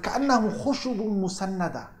 Allah said, كَأَنَّهُمْ خُشُبٌ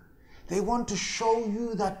مُسَنَّدًا. They want to show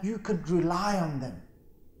you that you could rely on them.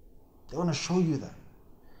 They want to show you that.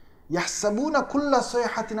 يَحْسَبُونَ كُلَّ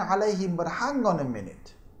صَيْحَةٍ عَلَيْهِمْ. But hang on a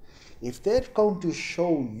minute. if they're going to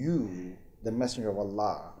show you, the Messenger of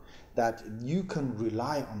Allah, that you can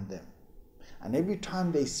rely on them, and every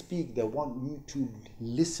time they speak, they want you to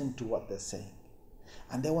listen to what they're saying,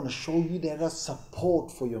 and they want to show you their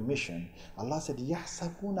support for your mission. Allah said,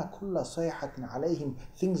 يَحْسَبُونَ كُلَّ صَيْحَةٍ عَلَيْهِمْ.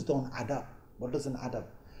 Things don't add up. What doesn't add up?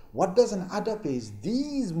 What doesn't add up is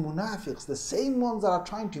these munafiqs, the same ones that are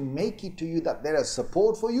trying to make it to you that they're a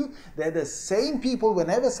support for you, they're the same people,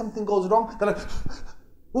 whenever something goes wrong, they're like,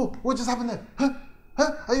 oh, what just happened there?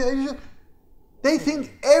 Huh? Are you sure? They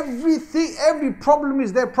think every problem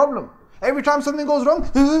is their problem. Every time something goes wrong,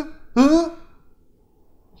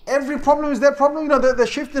 every problem is their problem. You know, the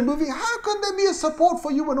shift in moving. How can there be a support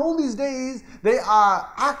for you when all these days they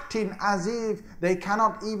are acting as if they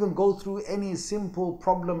cannot even go through any simple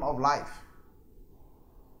problem of life?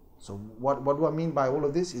 So what do I mean by all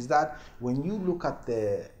of this is that when you look at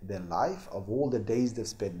their life of all the days they've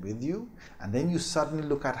spent with you, and then you suddenly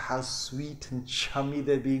look at how sweet and chummy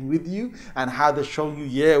they're being with you, and how they're showing you,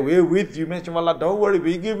 yeah, we're with you, Messenger of Allah, don't worry,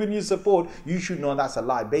 we're giving you support, you should know that's a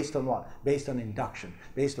lie. Based on what? Based on induction,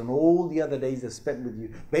 based on all the other days they've spent with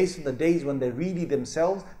you, based on the days when they're really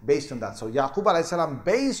themselves, based on that. So Yaqub alayhi salam,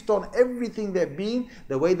 based on everything they've been,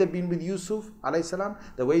 the way they've been with Yusuf alayhi salam,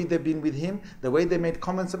 the way they've been with him, the way they made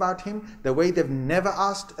comments about him, the way they've never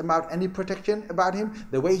asked about any protection about him,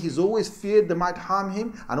 the way he's always feared they might harm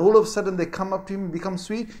him, and all of a sudden they come up to him and become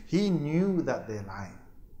sweet, he knew that they're lying.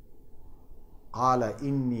 Qala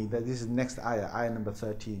inni, that this is next ayah number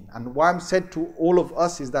 13. And what I'm said to all of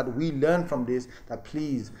us is that we learn from this that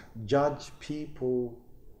please judge people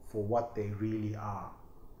for what they really are.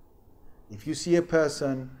 If you see a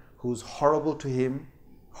person who's horrible to him,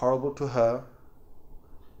 horrible to her,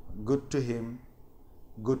 good to him,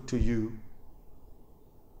 good to you,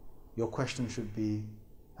 your question should be,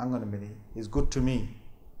 hang on a minute, he's good to me,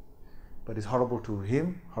 but he's horrible to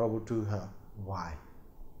him, horrible to her. Why?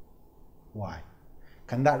 Why?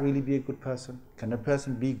 Can that really be a good person? Can a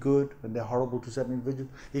person be good when they're horrible to certain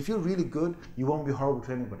individuals? If you're really good, you won't be horrible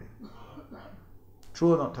to anybody.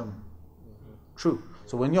 True or not, tell me? True.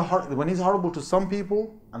 So when he's horrible to some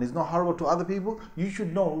people and he's not horrible to other people, you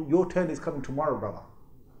should know your turn is coming tomorrow, brother.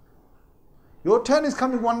 Your turn is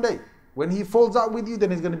coming one day. When he falls out with you,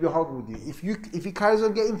 then he's going to be horrible with you. If he carries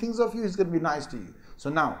on getting things off you, he's going to be nice to you. So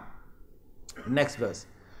now, next verse.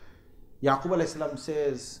 Yaqub alayhi salam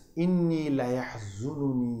says, Inni la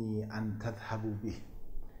yahzununi an tadhhabu bih.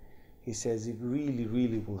 He says, it really,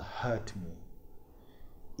 really will hurt me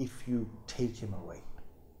if you take him away.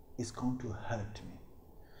 It's going to hurt me.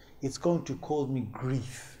 It's going to cause me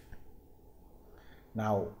grief.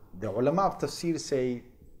 Now, the ulama of tafsir say,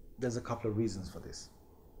 there's a couple of reasons for this.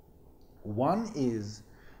 One is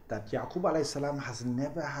that Yaqub alayhi salam has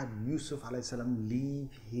never had Yusuf alayhi salam leave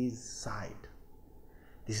his side.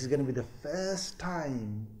 This is going to be the first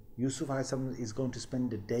time Yusuf alayhi salam is going to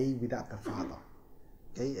spend a day without the father.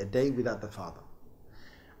 Okay, a day without the father.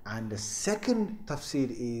 And the second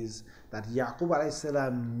tafsir is that Yaqub alayhi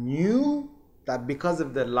salam knew that because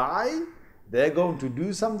of the lie, they're going to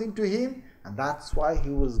do something to him, and that's why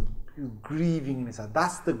he was grieving in his heart.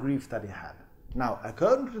 That's the grief that he had. Now,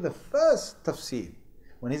 according to the first tafsir,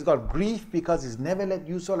 when he's got grief because he's never let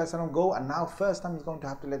Yusuf alayhi salam go, and now first time he's going to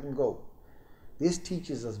have to let him go. This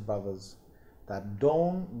teaches us, brothers, that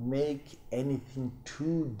don't make anything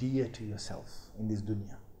too dear to yourself in this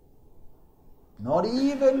dunya. Not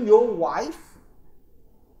even your wife,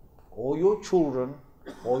 or your children,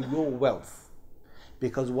 or your wealth.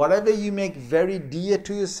 Because whatever you make very dear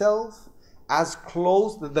to yourself,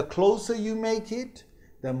 the closer you make it,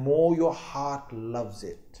 the more your heart loves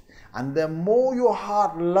it. And the more your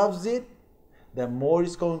heart loves it, the more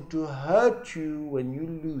it's going to hurt you when you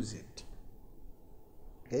lose it.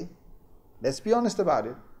 Okay? Let's be honest about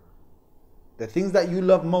it. The things that you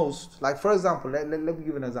love most, like for example, let me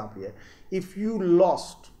give an example here. If you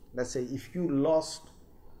lost, let's say, you lost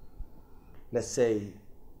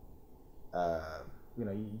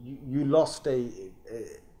a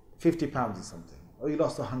 50 pounds or something, or you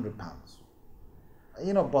lost 100 pounds.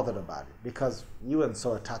 You're not bothered about it because you weren't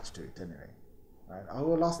so attached to it anyway. Right?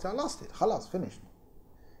 Oh, I lost it. Khalas, finished.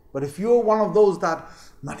 But if you're one of those that,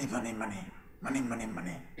 money.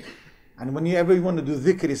 And whenever you want to do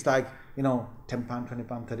dhikr, it's like, 10 pound, 20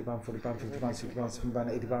 pound, 30 pound, 40 pound, 50 pound, 60 pound, 70 pound,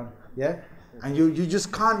 80 pound. Yeah? And you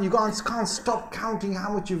just can't stop counting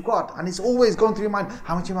how much you've got. And it's always going through your mind,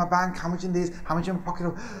 how much in my bank, how much in this, how much in my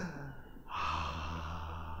pocket.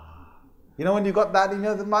 When you got that in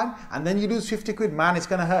your mind, and then you lose 50 quid, man, it's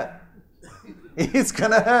going to hurt. It's going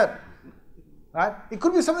to hurt. Right? It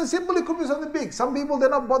could be something simple, it could be something big. Some people, they're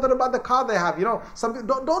not bothered about the car they have, you know. Some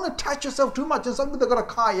people, don't attach yourself too much. And some people, they've got a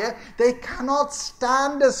car, yeah? They cannot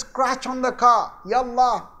stand a scratch on the car.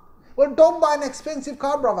 Yallah. Well, don't buy an expensive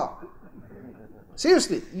car, brother.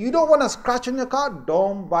 Seriously, you don't want a scratch on your car,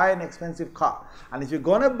 don't buy an expensive car. And if you're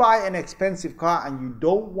going to buy an expensive car and you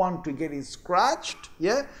don't want to get it scratched,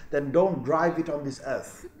 yeah, then don't drive it on this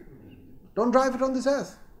earth. Don't drive it on this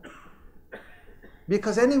earth.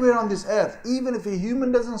 Because anywhere on this earth, even if a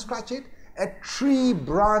human doesn't scratch it, a tree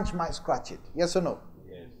branch might scratch it. Yes or no?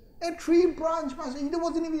 Yes. A tree branch might. It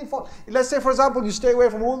wasn't even your fault. Let's say, for example, you stay away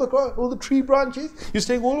from all the tree branches. You're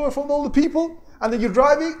staying all the way from all the people, and then you're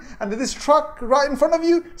driving, and then this truck right in front of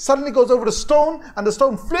you suddenly goes over the stone, and the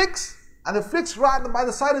stone flicks, and it flicks right by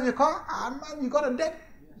the side of your car, and man, you got a dent.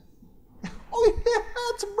 Oh, it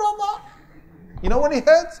hurts, brother. You know when it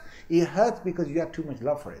hurts? It hurts because you have too much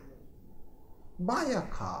love for it. Buy a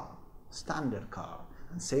car, standard car,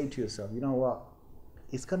 and say to yourself, you know what,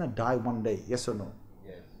 it's going to die one day, yes or no?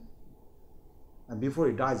 Yes. And before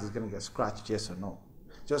it dies, it's going to get scratched, yes or no?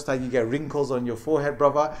 Just like you get wrinkles on your forehead,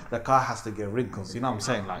 brother, the car has to get wrinkles, you know what I'm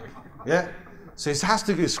saying? Like, yeah? So it has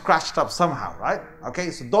to get scratched up somehow, right? Okay,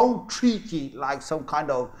 so don't treat it like some kind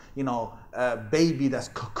of, you know, baby that's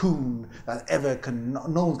cocooned, that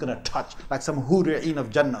no one's going to touch, like some hurriyeen of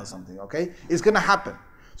Jannah or something, okay? It's going to happen.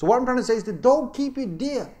 So what I'm trying to say is that don't keep it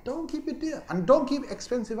dear. Don't keep it dear. And don't keep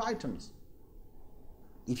expensive items.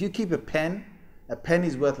 If you keep a pen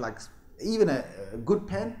is worth like, even a good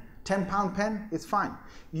pen, £10 pen, it's fine.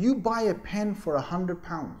 You buy a pen for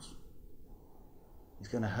 £100. It's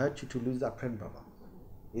going to hurt you to lose that pen, brother.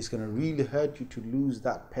 It's going to really hurt you to lose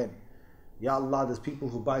that pen. Ya Allah, there's people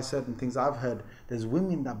who buy certain things. I've heard there's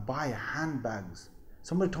women that buy handbags.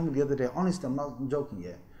 Somebody told me the other day, honestly, I'm not joking,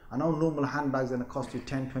 yeah. I know normal handbags are going to cost you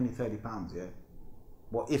 10, 20, 30 pounds, yeah?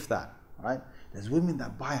 Well, if that, right? There's women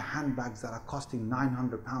that buy handbags that are costing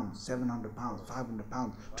 900 pounds, 700 pounds, 500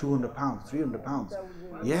 pounds, 200 pounds, 300 pounds.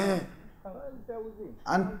 Yeah.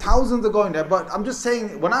 And thousands are going there. But I'm just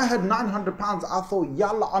saying, when I heard 900 pounds, I thought,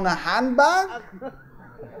 yalla, on a handbag?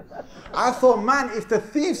 I thought, man, if the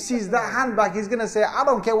thief sees that handbag, he's going to say, I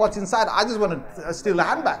don't care what's inside, I just want to steal the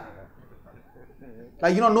handbag.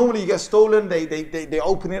 Like, you know, normally you get stolen, they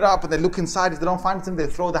open it up and they look inside. If they don't find something,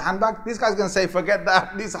 they throw the handbag. This guy's going to say, forget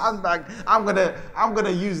that, this handbag, I'm gonna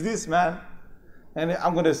use this, man. And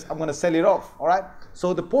I'm gonna sell it off, all right?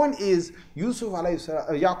 So the point is, Yusuf alayhi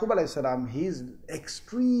salam, Yaqub alayhi salam, his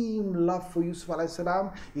extreme love for Yusuf alayhi salam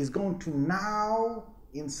is going to now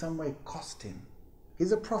in some way cost him.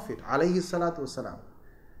 He's a prophet, alayhi salatu wasalam.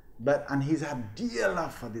 And he's had dear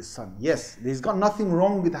love for this son. Yes, there's got nothing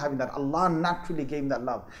wrong with having that. Allah naturally gave him that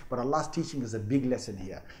love. But Allah's teaching us a big lesson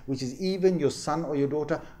here, which is even your son or your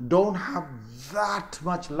daughter, don't have that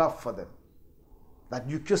much love for them. That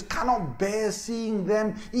you just cannot bear seeing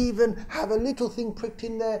them even have a little thing pricked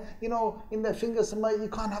in their, you know, in their finger somewhere. You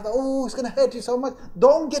can't have that, oh, it's going to hurt you so much.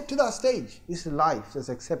 Don't get to that stage. This is life. Just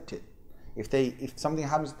accept it. If something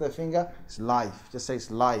happens to their finger, it's life. Just say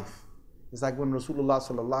it's life. It's like when Rasulullah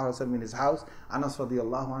sallallahu alaihi wasallam in his house, Anas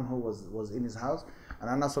radiallahu anhu was in his house, and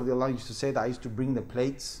Anas radiallahu anhu used to say that I used to bring the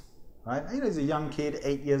plates, right? And, you know, he's a young kid,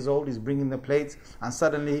 8 years old, he's bringing the plates, and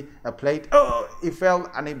suddenly a plate, oh, it fell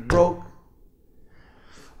and it broke.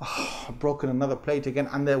 Oh, I've broken another plate again,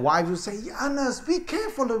 and their wives would say, yeah, Anas, be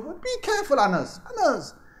careful, Anas.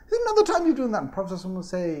 Anas, another time you're doing that. And Prophet would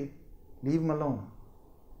say, leave him alone.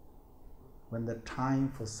 When the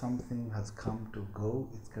time for something has come to go,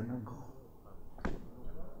 it's gonna go.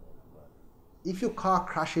 If your car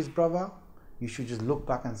crashes, brother, you should just look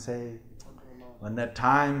back and say, when the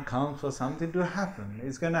time comes for something to happen,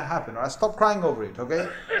 it's going to happen. Or stop crying over it, okay?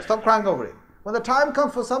 Stop crying over it. When the time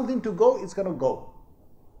comes for something to go, it's going to go.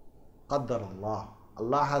 Qaddar Allah.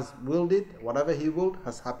 Allah has willed it. Whatever He willed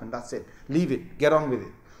has happened. That's it. Leave it. Get on with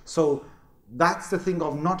it. So that's the thing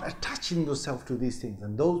of not attaching yourself to these things.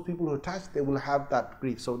 And those people who attach, they will have that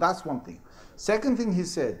grief. So that's one thing. Second thing he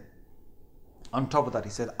said, on top of that, he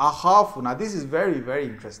said, Akhafu. Now this is very, very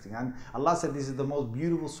interesting. And Allah said this is the most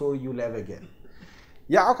beautiful story you'll ever get.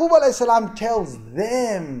 Yaqub alayhi salam tells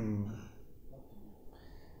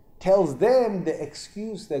them the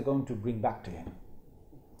excuse they're going to bring back to him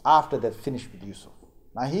after they've finished with Yusuf.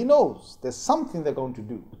 Now he knows there's something they're going to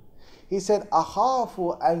do. He said,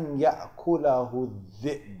 Akhafu an ya'kulahu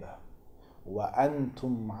dhi'b wa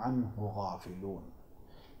antum anhu ghafilun.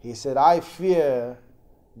 He said, I fear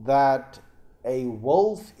that a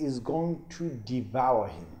wolf is going to devour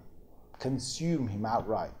him, consume him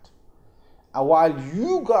outright. And while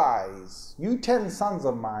you guys, you 10 sons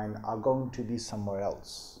of mine, are going to be somewhere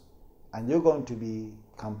else. And you're going to be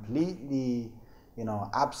completely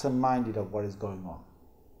absent-minded of what is going on.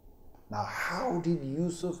 Now, how did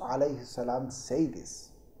Yusuf alayhi salam say this?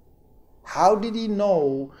 How did he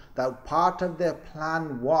know that part of their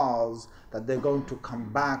plan was that they're going to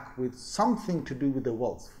come back with something to do with the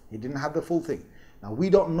wealth? He didn't have the full thing. Now, we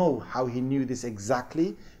don't know how he knew this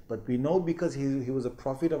exactly, but we know because he was a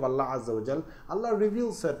prophet of Allah Azza wa Jal, Allah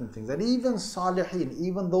reveals certain things. And even Salihin,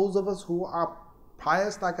 even those of us who are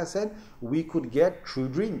pious, like I said, we could get true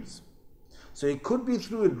dreams. So it could be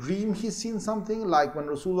through a dream he's seen something, like when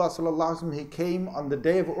Rasulullah sallallahu alaihi wasallam, he came on the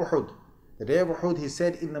day of Uhud. The day of Uhud, he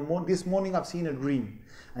said, this morning I've seen a dream.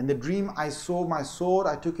 And the dream, I saw my sword,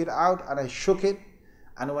 I took it out and I shook it.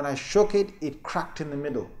 And when I shook it, it cracked in the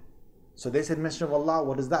middle. So they said, Messenger of Allah,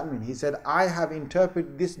 what does that mean? He said, I have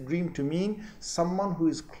interpreted this dream to mean someone who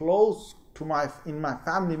is close to my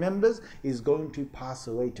family members is going to pass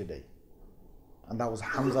away today. And that was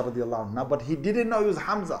Hamza radiallahu anhu. Now, but he didn't know it was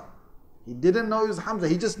Hamza. He didn't know it was Hamza.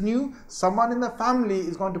 He just knew someone in the family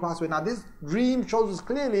is going to pass away. Now this dream shows us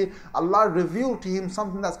clearly Allah revealed to him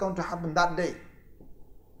something that's going to happen that day.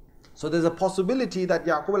 So there's a possibility that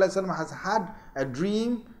Yaqub alayhi salam has had a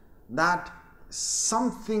dream that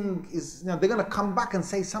something is, they're going to come back and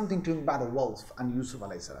say something to him about the wealth and Yusuf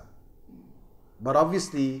alayhi salam. But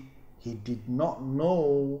obviously he did not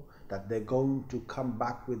know that they're going to come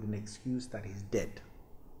back with an excuse that he's dead.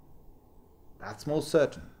 That's most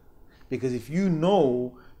certain. Because if you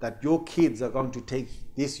know that your kids are going to take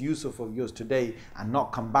this Yusuf of yours today and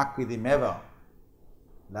not come back with him ever,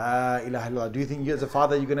 La ilaha illallah, do you think you as a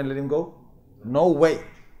father you're going to let him go? No way.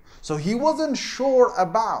 So he wasn't sure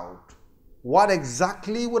about what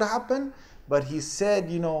exactly would happen, but he said,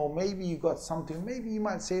 maybe you got something, maybe you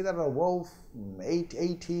might say that a wolf ate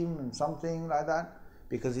him and something like that.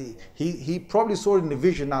 Because he probably saw it in the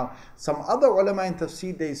vision. Now, some other ulama in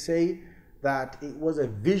tafsir, they say that it was a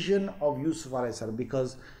vision of Yusuf alayhi salam,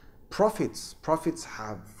 because prophets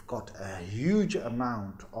have got a huge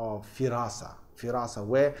amount of firasa,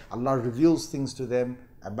 where Allah reveals things to them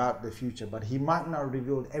about the future, but he might not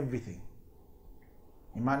reveal everything.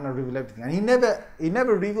 And he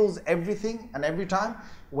never reveals everything, and every time,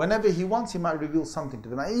 whenever he wants, he might reveal something to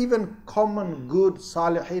them. And even common, good,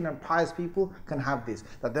 salihin and pious people can have this,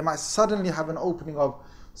 that they might suddenly have an opening of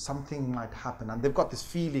something might happen, and they've got this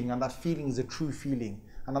feeling, and that feeling is a true feeling.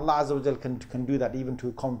 And Allah Azza wa Jal can do that even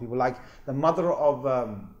to common people. Like the mother of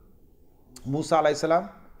Musa alayhi salam,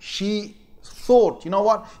 she thought,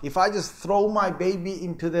 if I just throw my baby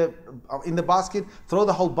in the basket, throw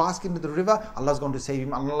the whole basket into the river, Allah's going to save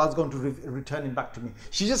him, and Allah's going to return him back to me.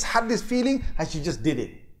 She just had this feeling and she just did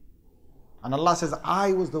it. And Allah says,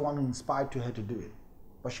 I was the one who inspired her to do it.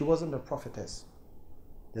 But she wasn't a prophetess.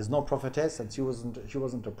 There's no prophetess, and she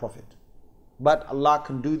wasn't a prophet. But Allah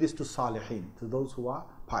can do this to salihin, to those who are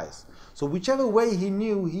pious. So whichever way he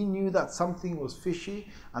knew that something was fishy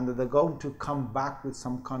and that they're going to come back with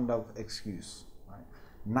some kind of excuse. Right?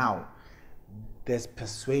 Now, there's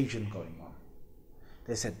persuasion going on.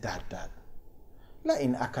 They said, Dad, la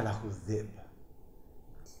in akalahu dhib.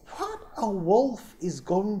 What, a wolf is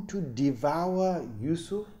going to devour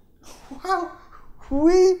Yusuf? Wow,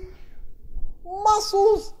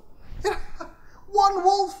 muscles. One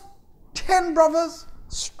wolf, 10 brothers,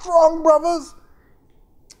 strong brothers.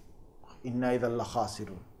 Inna idhan la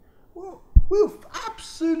khasirun. We're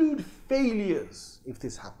absolute failures if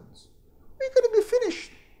this happens. We're going to be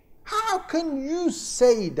finished. How can you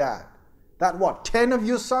say that? That what, 10 of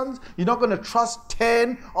your sons? You're not going to trust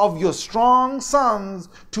 10 of your strong sons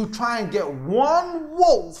to try and get one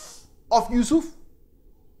wolf of Yusuf?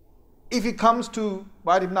 If it comes to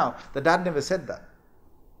bite him now. The dad never said that.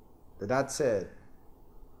 The dad said,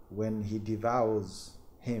 when he devours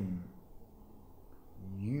him,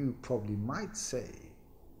 you probably might say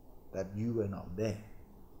that you were not there.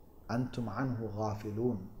 Antum anhu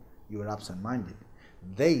ghafilun. You were absent-minded.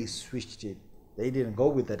 They switched it. They didn't go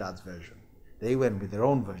with the dad's version. They went with their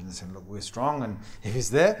own version. They said, look, we're strong, and if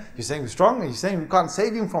he's there, you're saying we're strong, and you're saying we can't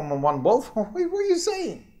save him from one wolf. What are you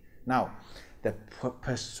saying? Now, the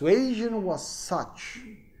persuasion was such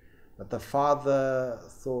that the father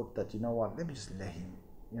thought that, let me just let him,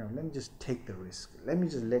 let me just take the risk. Let me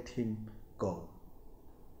just let him go.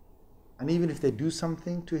 And even if they do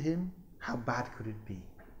something to him, how bad could it be?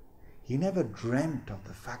 He never dreamt of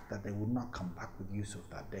the fact that they would not come back with Yusuf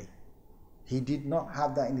that day. He did not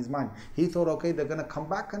have that in his mind. He thought, okay, they're going to come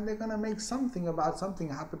back and they're going to make something about something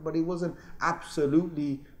happen, but he wasn't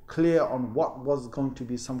absolutely clear on what was going to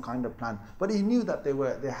be some kind of plan. But he knew that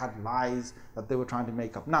they had lies that they were trying to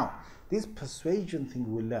make up. Now, this persuasion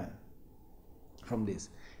thing we learn from this.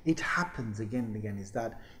 It happens again and again, is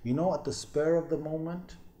that, at the spur of the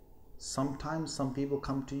moment, Sometimes some people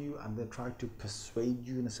come to you and they try to persuade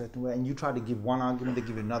you in a certain way, and you try to give one argument, they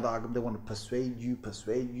give you another argument. They want to persuade you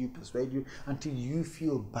until you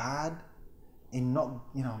feel bad in not,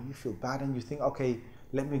 you feel bad and you think, okay,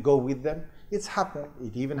 let me go with them. It's happened.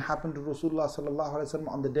 It even happened to Rasulullah sallallahu alaihi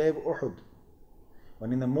wasallam on the day of Uhud,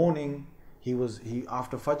 when in the morning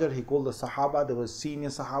after Fajr he called the Sahaba. There was senior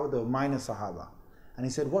Sahaba, there were minor Sahaba. And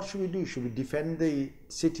he said, what should we do? Should we defend the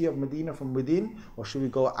city of Medina from within, or should we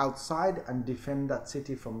go outside and defend that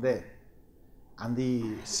city from there? And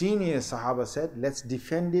the senior Sahaba said, let's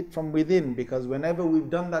defend it from within, because whenever we've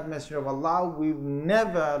done that, Messenger of Allah, we've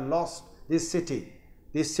never lost this city.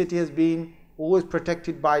 This city has been always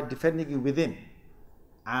protected by defending it within.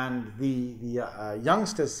 And the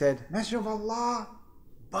youngsters said, Messenger of Allah,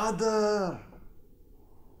 Badr,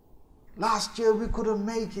 last year we couldn't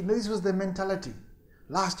make it. This was their mentality.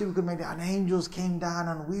 Last year we could make it, and angels came down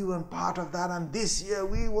and we weren't part of that, and this year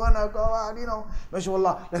we want to go out, Mashallah,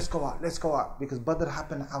 Allah, let's go out. Because Badr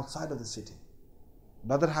happened outside of the city.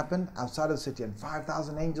 Badr happened outside of the city, and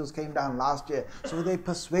 5,000 angels came down last year. So they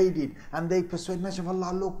persuaded, Messenger of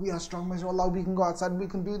Allah, look, we are strong, Messenger of Allah, we can go outside, we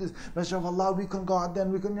can do this. Messenger of Allah, we can go out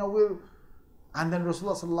then, we can, And then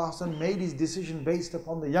Rasulullah sallallahu alaihi wasallam made his decision based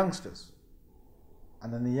upon the youngsters.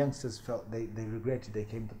 And then the youngsters felt, they regretted, they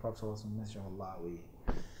came to the Prophet sallallahu alaihi wasallam, Messenger of Allah,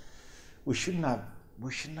 we shouldn't have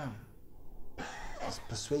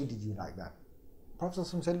persuaded you like that. Prophet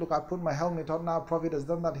said, look, I put my helmet on now, Prophet has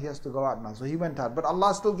done that, he has to go out now. So he went out. But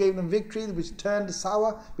Allah still gave them victory, which turned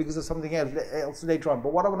sour because of something else later on.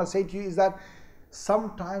 But what I want to say to you is that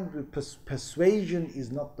sometimes persuasion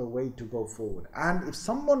is not the way to go forward. And if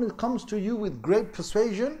someone comes to you with great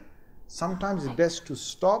persuasion, sometimes it's best to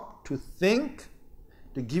stop, to think,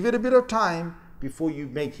 to give it a bit of time before you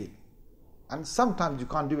make it. And sometimes you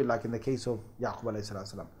can't do it, like in the case of Yaqub alayhi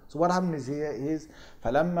salam. So what happens here is,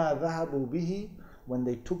 فَلَمَّا ذَهَبُوا بِهِ, when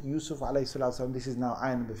they took Yusuf alayhi salam, this is now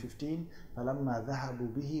ayah number 15, فَلَمَّا ذَهَبُوا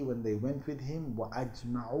بِهِ, when they went with him,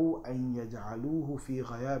 وَأَجْمَعُوا أَن يَجْعَلُوهُ فِي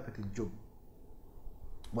غَيَابَةِ الْجُبِّ.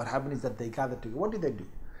 What happened is that they gathered together. What did they do?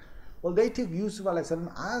 Well, they took Yusuf alayhi salam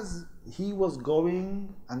as he was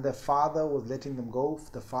going, and their father was letting them go.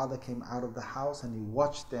 The father came out of the house and he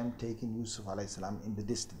watched them taking Yusuf alayhi salam in the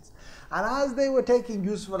distance. And as they were taking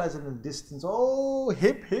Yusuf alayhi salam in the distance, oh,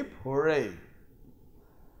 hip, hip, hooray.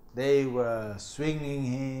 They were swinging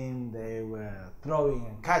him, they were throwing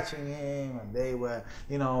and catching him, and they were,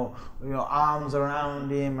 arms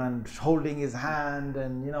around him and holding his hand,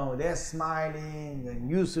 and they're smiling, and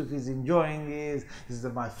Yusuf is enjoying this. This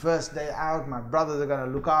is my first day out. My brothers are going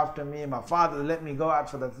to look after me. My father let me go out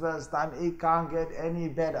for the first time. It can't get any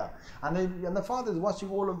better. And the father is watching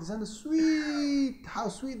all of this, and how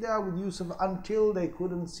sweet they are with Yusuf, until they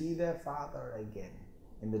couldn't see their father again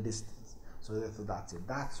in the distance. So they thought, that's it.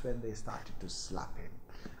 That's when they started to slap him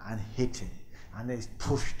and hit him, and they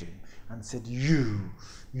pushed him and said, you.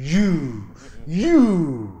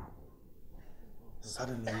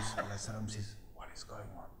 Suddenly Yusuf says, what is going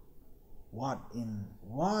on? What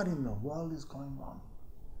in the world is going on?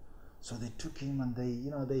 So they took him and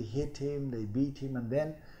they hit him, they beat him, and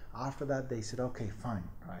then after that they said, okay, fine,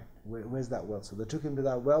 right? Where's that well? So they took him to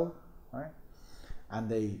that well, right? And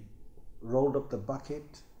they rolled up the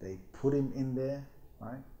bucket, they put him in there,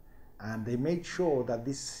 right? And they made sure that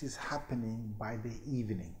this is happening by the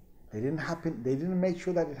evening. They didn't make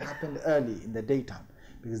sure that it happened early in the daytime,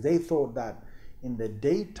 because they thought that in the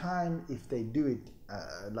daytime, if they do it,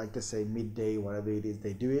 like let's say midday, whatever it is,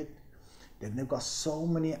 they do it, then they've got so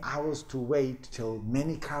many hours to wait till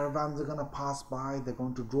many caravans are going to pass by, they're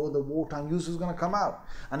going to draw the water, and Yusuf's going to come out.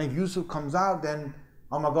 And if Yusuf comes out, then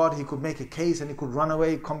oh my God, he could make a case and he could run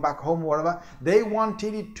away, come back home, whatever. They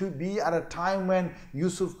wanted it to be at a time when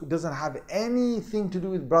Yusuf doesn't have anything to do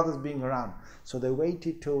with brothers being around. So they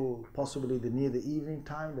waited till possibly near the evening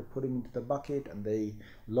time. They put him into the bucket and they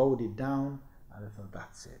lowered it down. And they thought,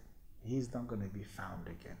 that's it. He's not going to be found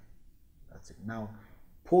again. That's it. Now,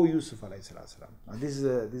 poor Yusuf alayhi salam. Now this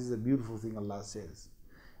is a beautiful thing Allah says,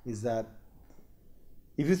 is that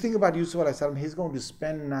if you think about Yusuf alayhi salam, he's going to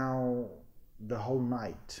spend now the whole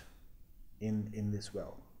night in this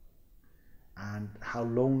well, and how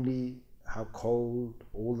lonely, how cold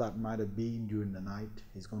all that might have been during the night.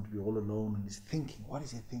 He's going to be all alone, and he's thinking, what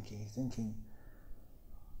is he thinking? He's thinking,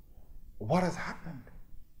 what has happened?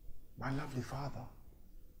 My lovely father,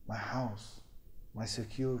 my house, my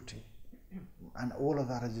security, and all of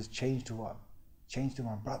that has just changed to what? Changed to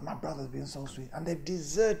my brother's been so sweet, and they've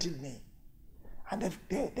deserted me, and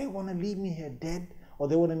they want to leave me here dead, or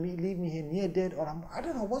they want to leave me here near dead, or I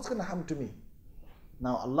don't know what's going to happen to me.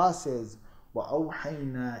 Now Allah says,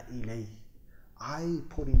 وَأَوْحَيْنَا إِلَيْهِ, I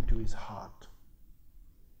put into his heart,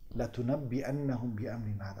 لَتُنَبِّئَنَّهُمْ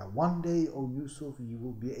بِأَمْرٍ هَذَا. One day, O Yusuf, you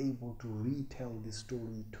will be able to retell this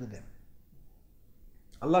story to them.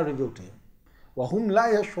 Allah revealed to him, وَهُمْ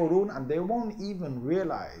لَا يَشْعُرُونَ, and they won't even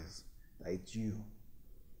realize that it's you.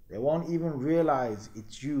 They won't even realize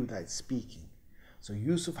it's you that's speaking. So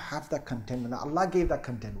Yusuf have that contentment. Allah gave that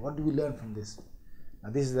content. What do we learn from this? Now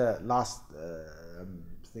this is the last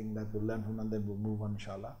thing that we'll learn from, and then we'll move on,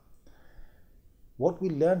 inshallah. What we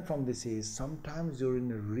learn from this is sometimes you're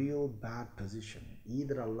in a real bad position.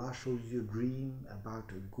 Either Allah shows you a dream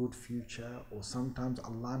about a good future, or sometimes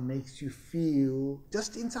Allah makes you feel,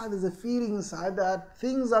 just inside there's a feeling inside that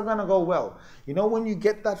things are going to go well. You know, when you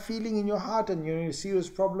get that feeling in your heart and you're in a serious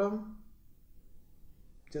problem,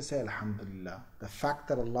 just say Alhamdulillah. The fact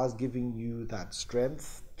that Allah is giving you that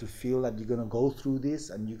strength to feel that you're going to go through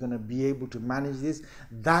this and you're going to be able to manage this,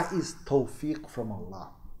 that is tawfiq from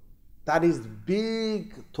Allah. That is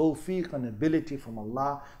big tawfiq and ability from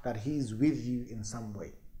Allah, that He is with you in some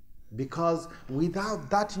way. Because without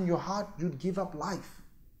that in your heart, you'd give up life.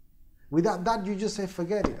 Without that, you just say,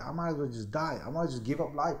 forget it. I might as well just die. I might as well just give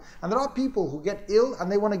up life. And there are people who get ill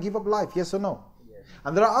and they want to give up life, yes or no? Yes.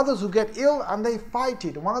 And there are others who get ill and they fight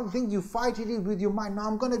it. One of the things you fight it is with your mind. No,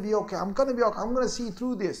 I'm going to be okay. I'm going to be okay. I'm going to see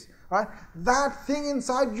through this. Right? That thing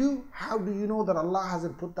inside you, how do you know that Allah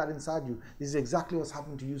hasn't put that inside you? This is exactly what's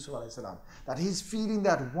happened to Yusuf alayhi salam. That he's feeling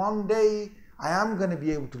that one day I am going to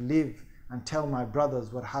be able to live and tell my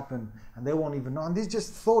brothers what happened, and they won't even know. And this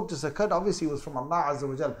just thought just occurred. Obviously it was from Allah Azza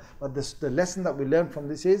wa Jal. But the lesson that we learn from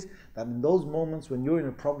this is that in those moments when you're in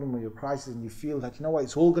a problem or your crisis and you feel that, you know what,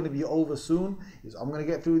 it's all going to be over soon, I'm going to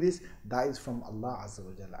get through this, that is from Allah Azza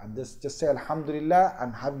wa Jal. And just say Alhamdulillah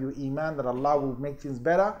and have your iman that Allah will make things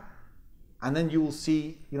better. And then you will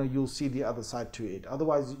see, you'll see the other side to it.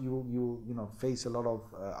 Otherwise, you'll face a lot of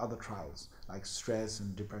other trials like stress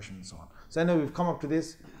and depression and so on. So anyway, we've come up to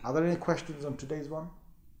this. Are there any questions on today's one?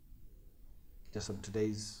 Just on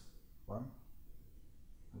today's one?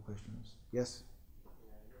 No questions? Yes?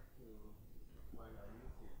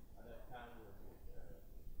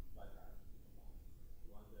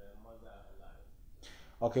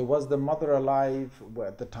 Okay, was the mother alive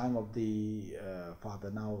at the time of the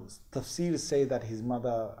father? Now, tafsir say that his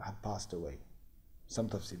mother had passed away. Some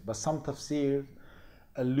tafsir. But some tafsir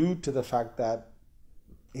allude to the fact that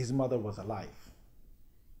his mother was alive.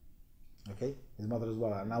 Okay, his mother as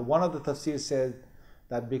well. Now, one of the tafsir said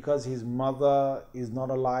that because his mother is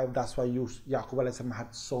not alive, that's why Yaqub alayhi salam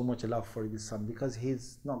had so much love for his son, because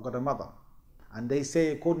he's not got a mother. And they say,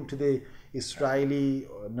 according to the Israeli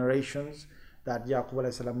narrations, that Yaqub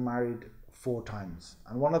alayhi salam married 4 times.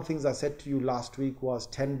 And one of the things I said to you last week was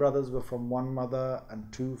 10 brothers were from one mother and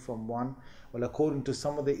 2 from one. Well, according to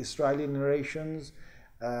some of the Israeli narrations,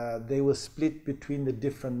 they were split between the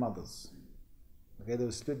different mothers. Okay, they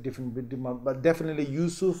were split different, but definitely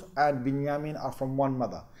Yusuf and Binyamin are from one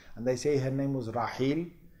mother. And they say her name was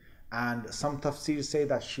Rahil. And some tafsir say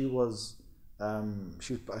that she was,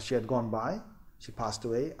 she had gone by, she passed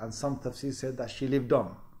away. And some tafsir said that she lived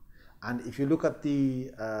on. And if you look at the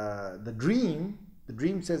dream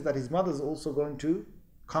says that his mother is also going to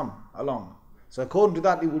come along. So according to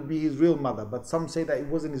that, it would be his real mother. But some say that it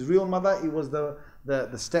wasn't his real mother, it was the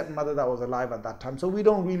stepmother that was alive at that time. So we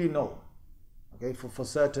don't really know, okay, for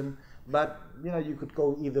certain. But you could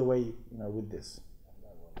go either way, with this.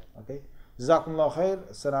 Okay. Jazakumullah khair.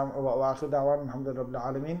 Assalamu wa akhir da'wan alhamdulillahi rabbil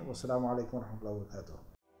alamin. Wa assalamu alaykum wa rahmatullahi wa barakatuh.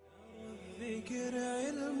 الذكر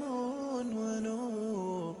علم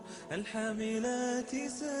ونور الحاملات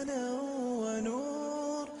سنا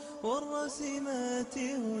ونور والرسمات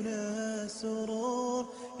هنا سرور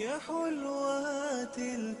يا حلوات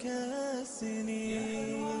تلك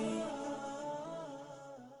السنين.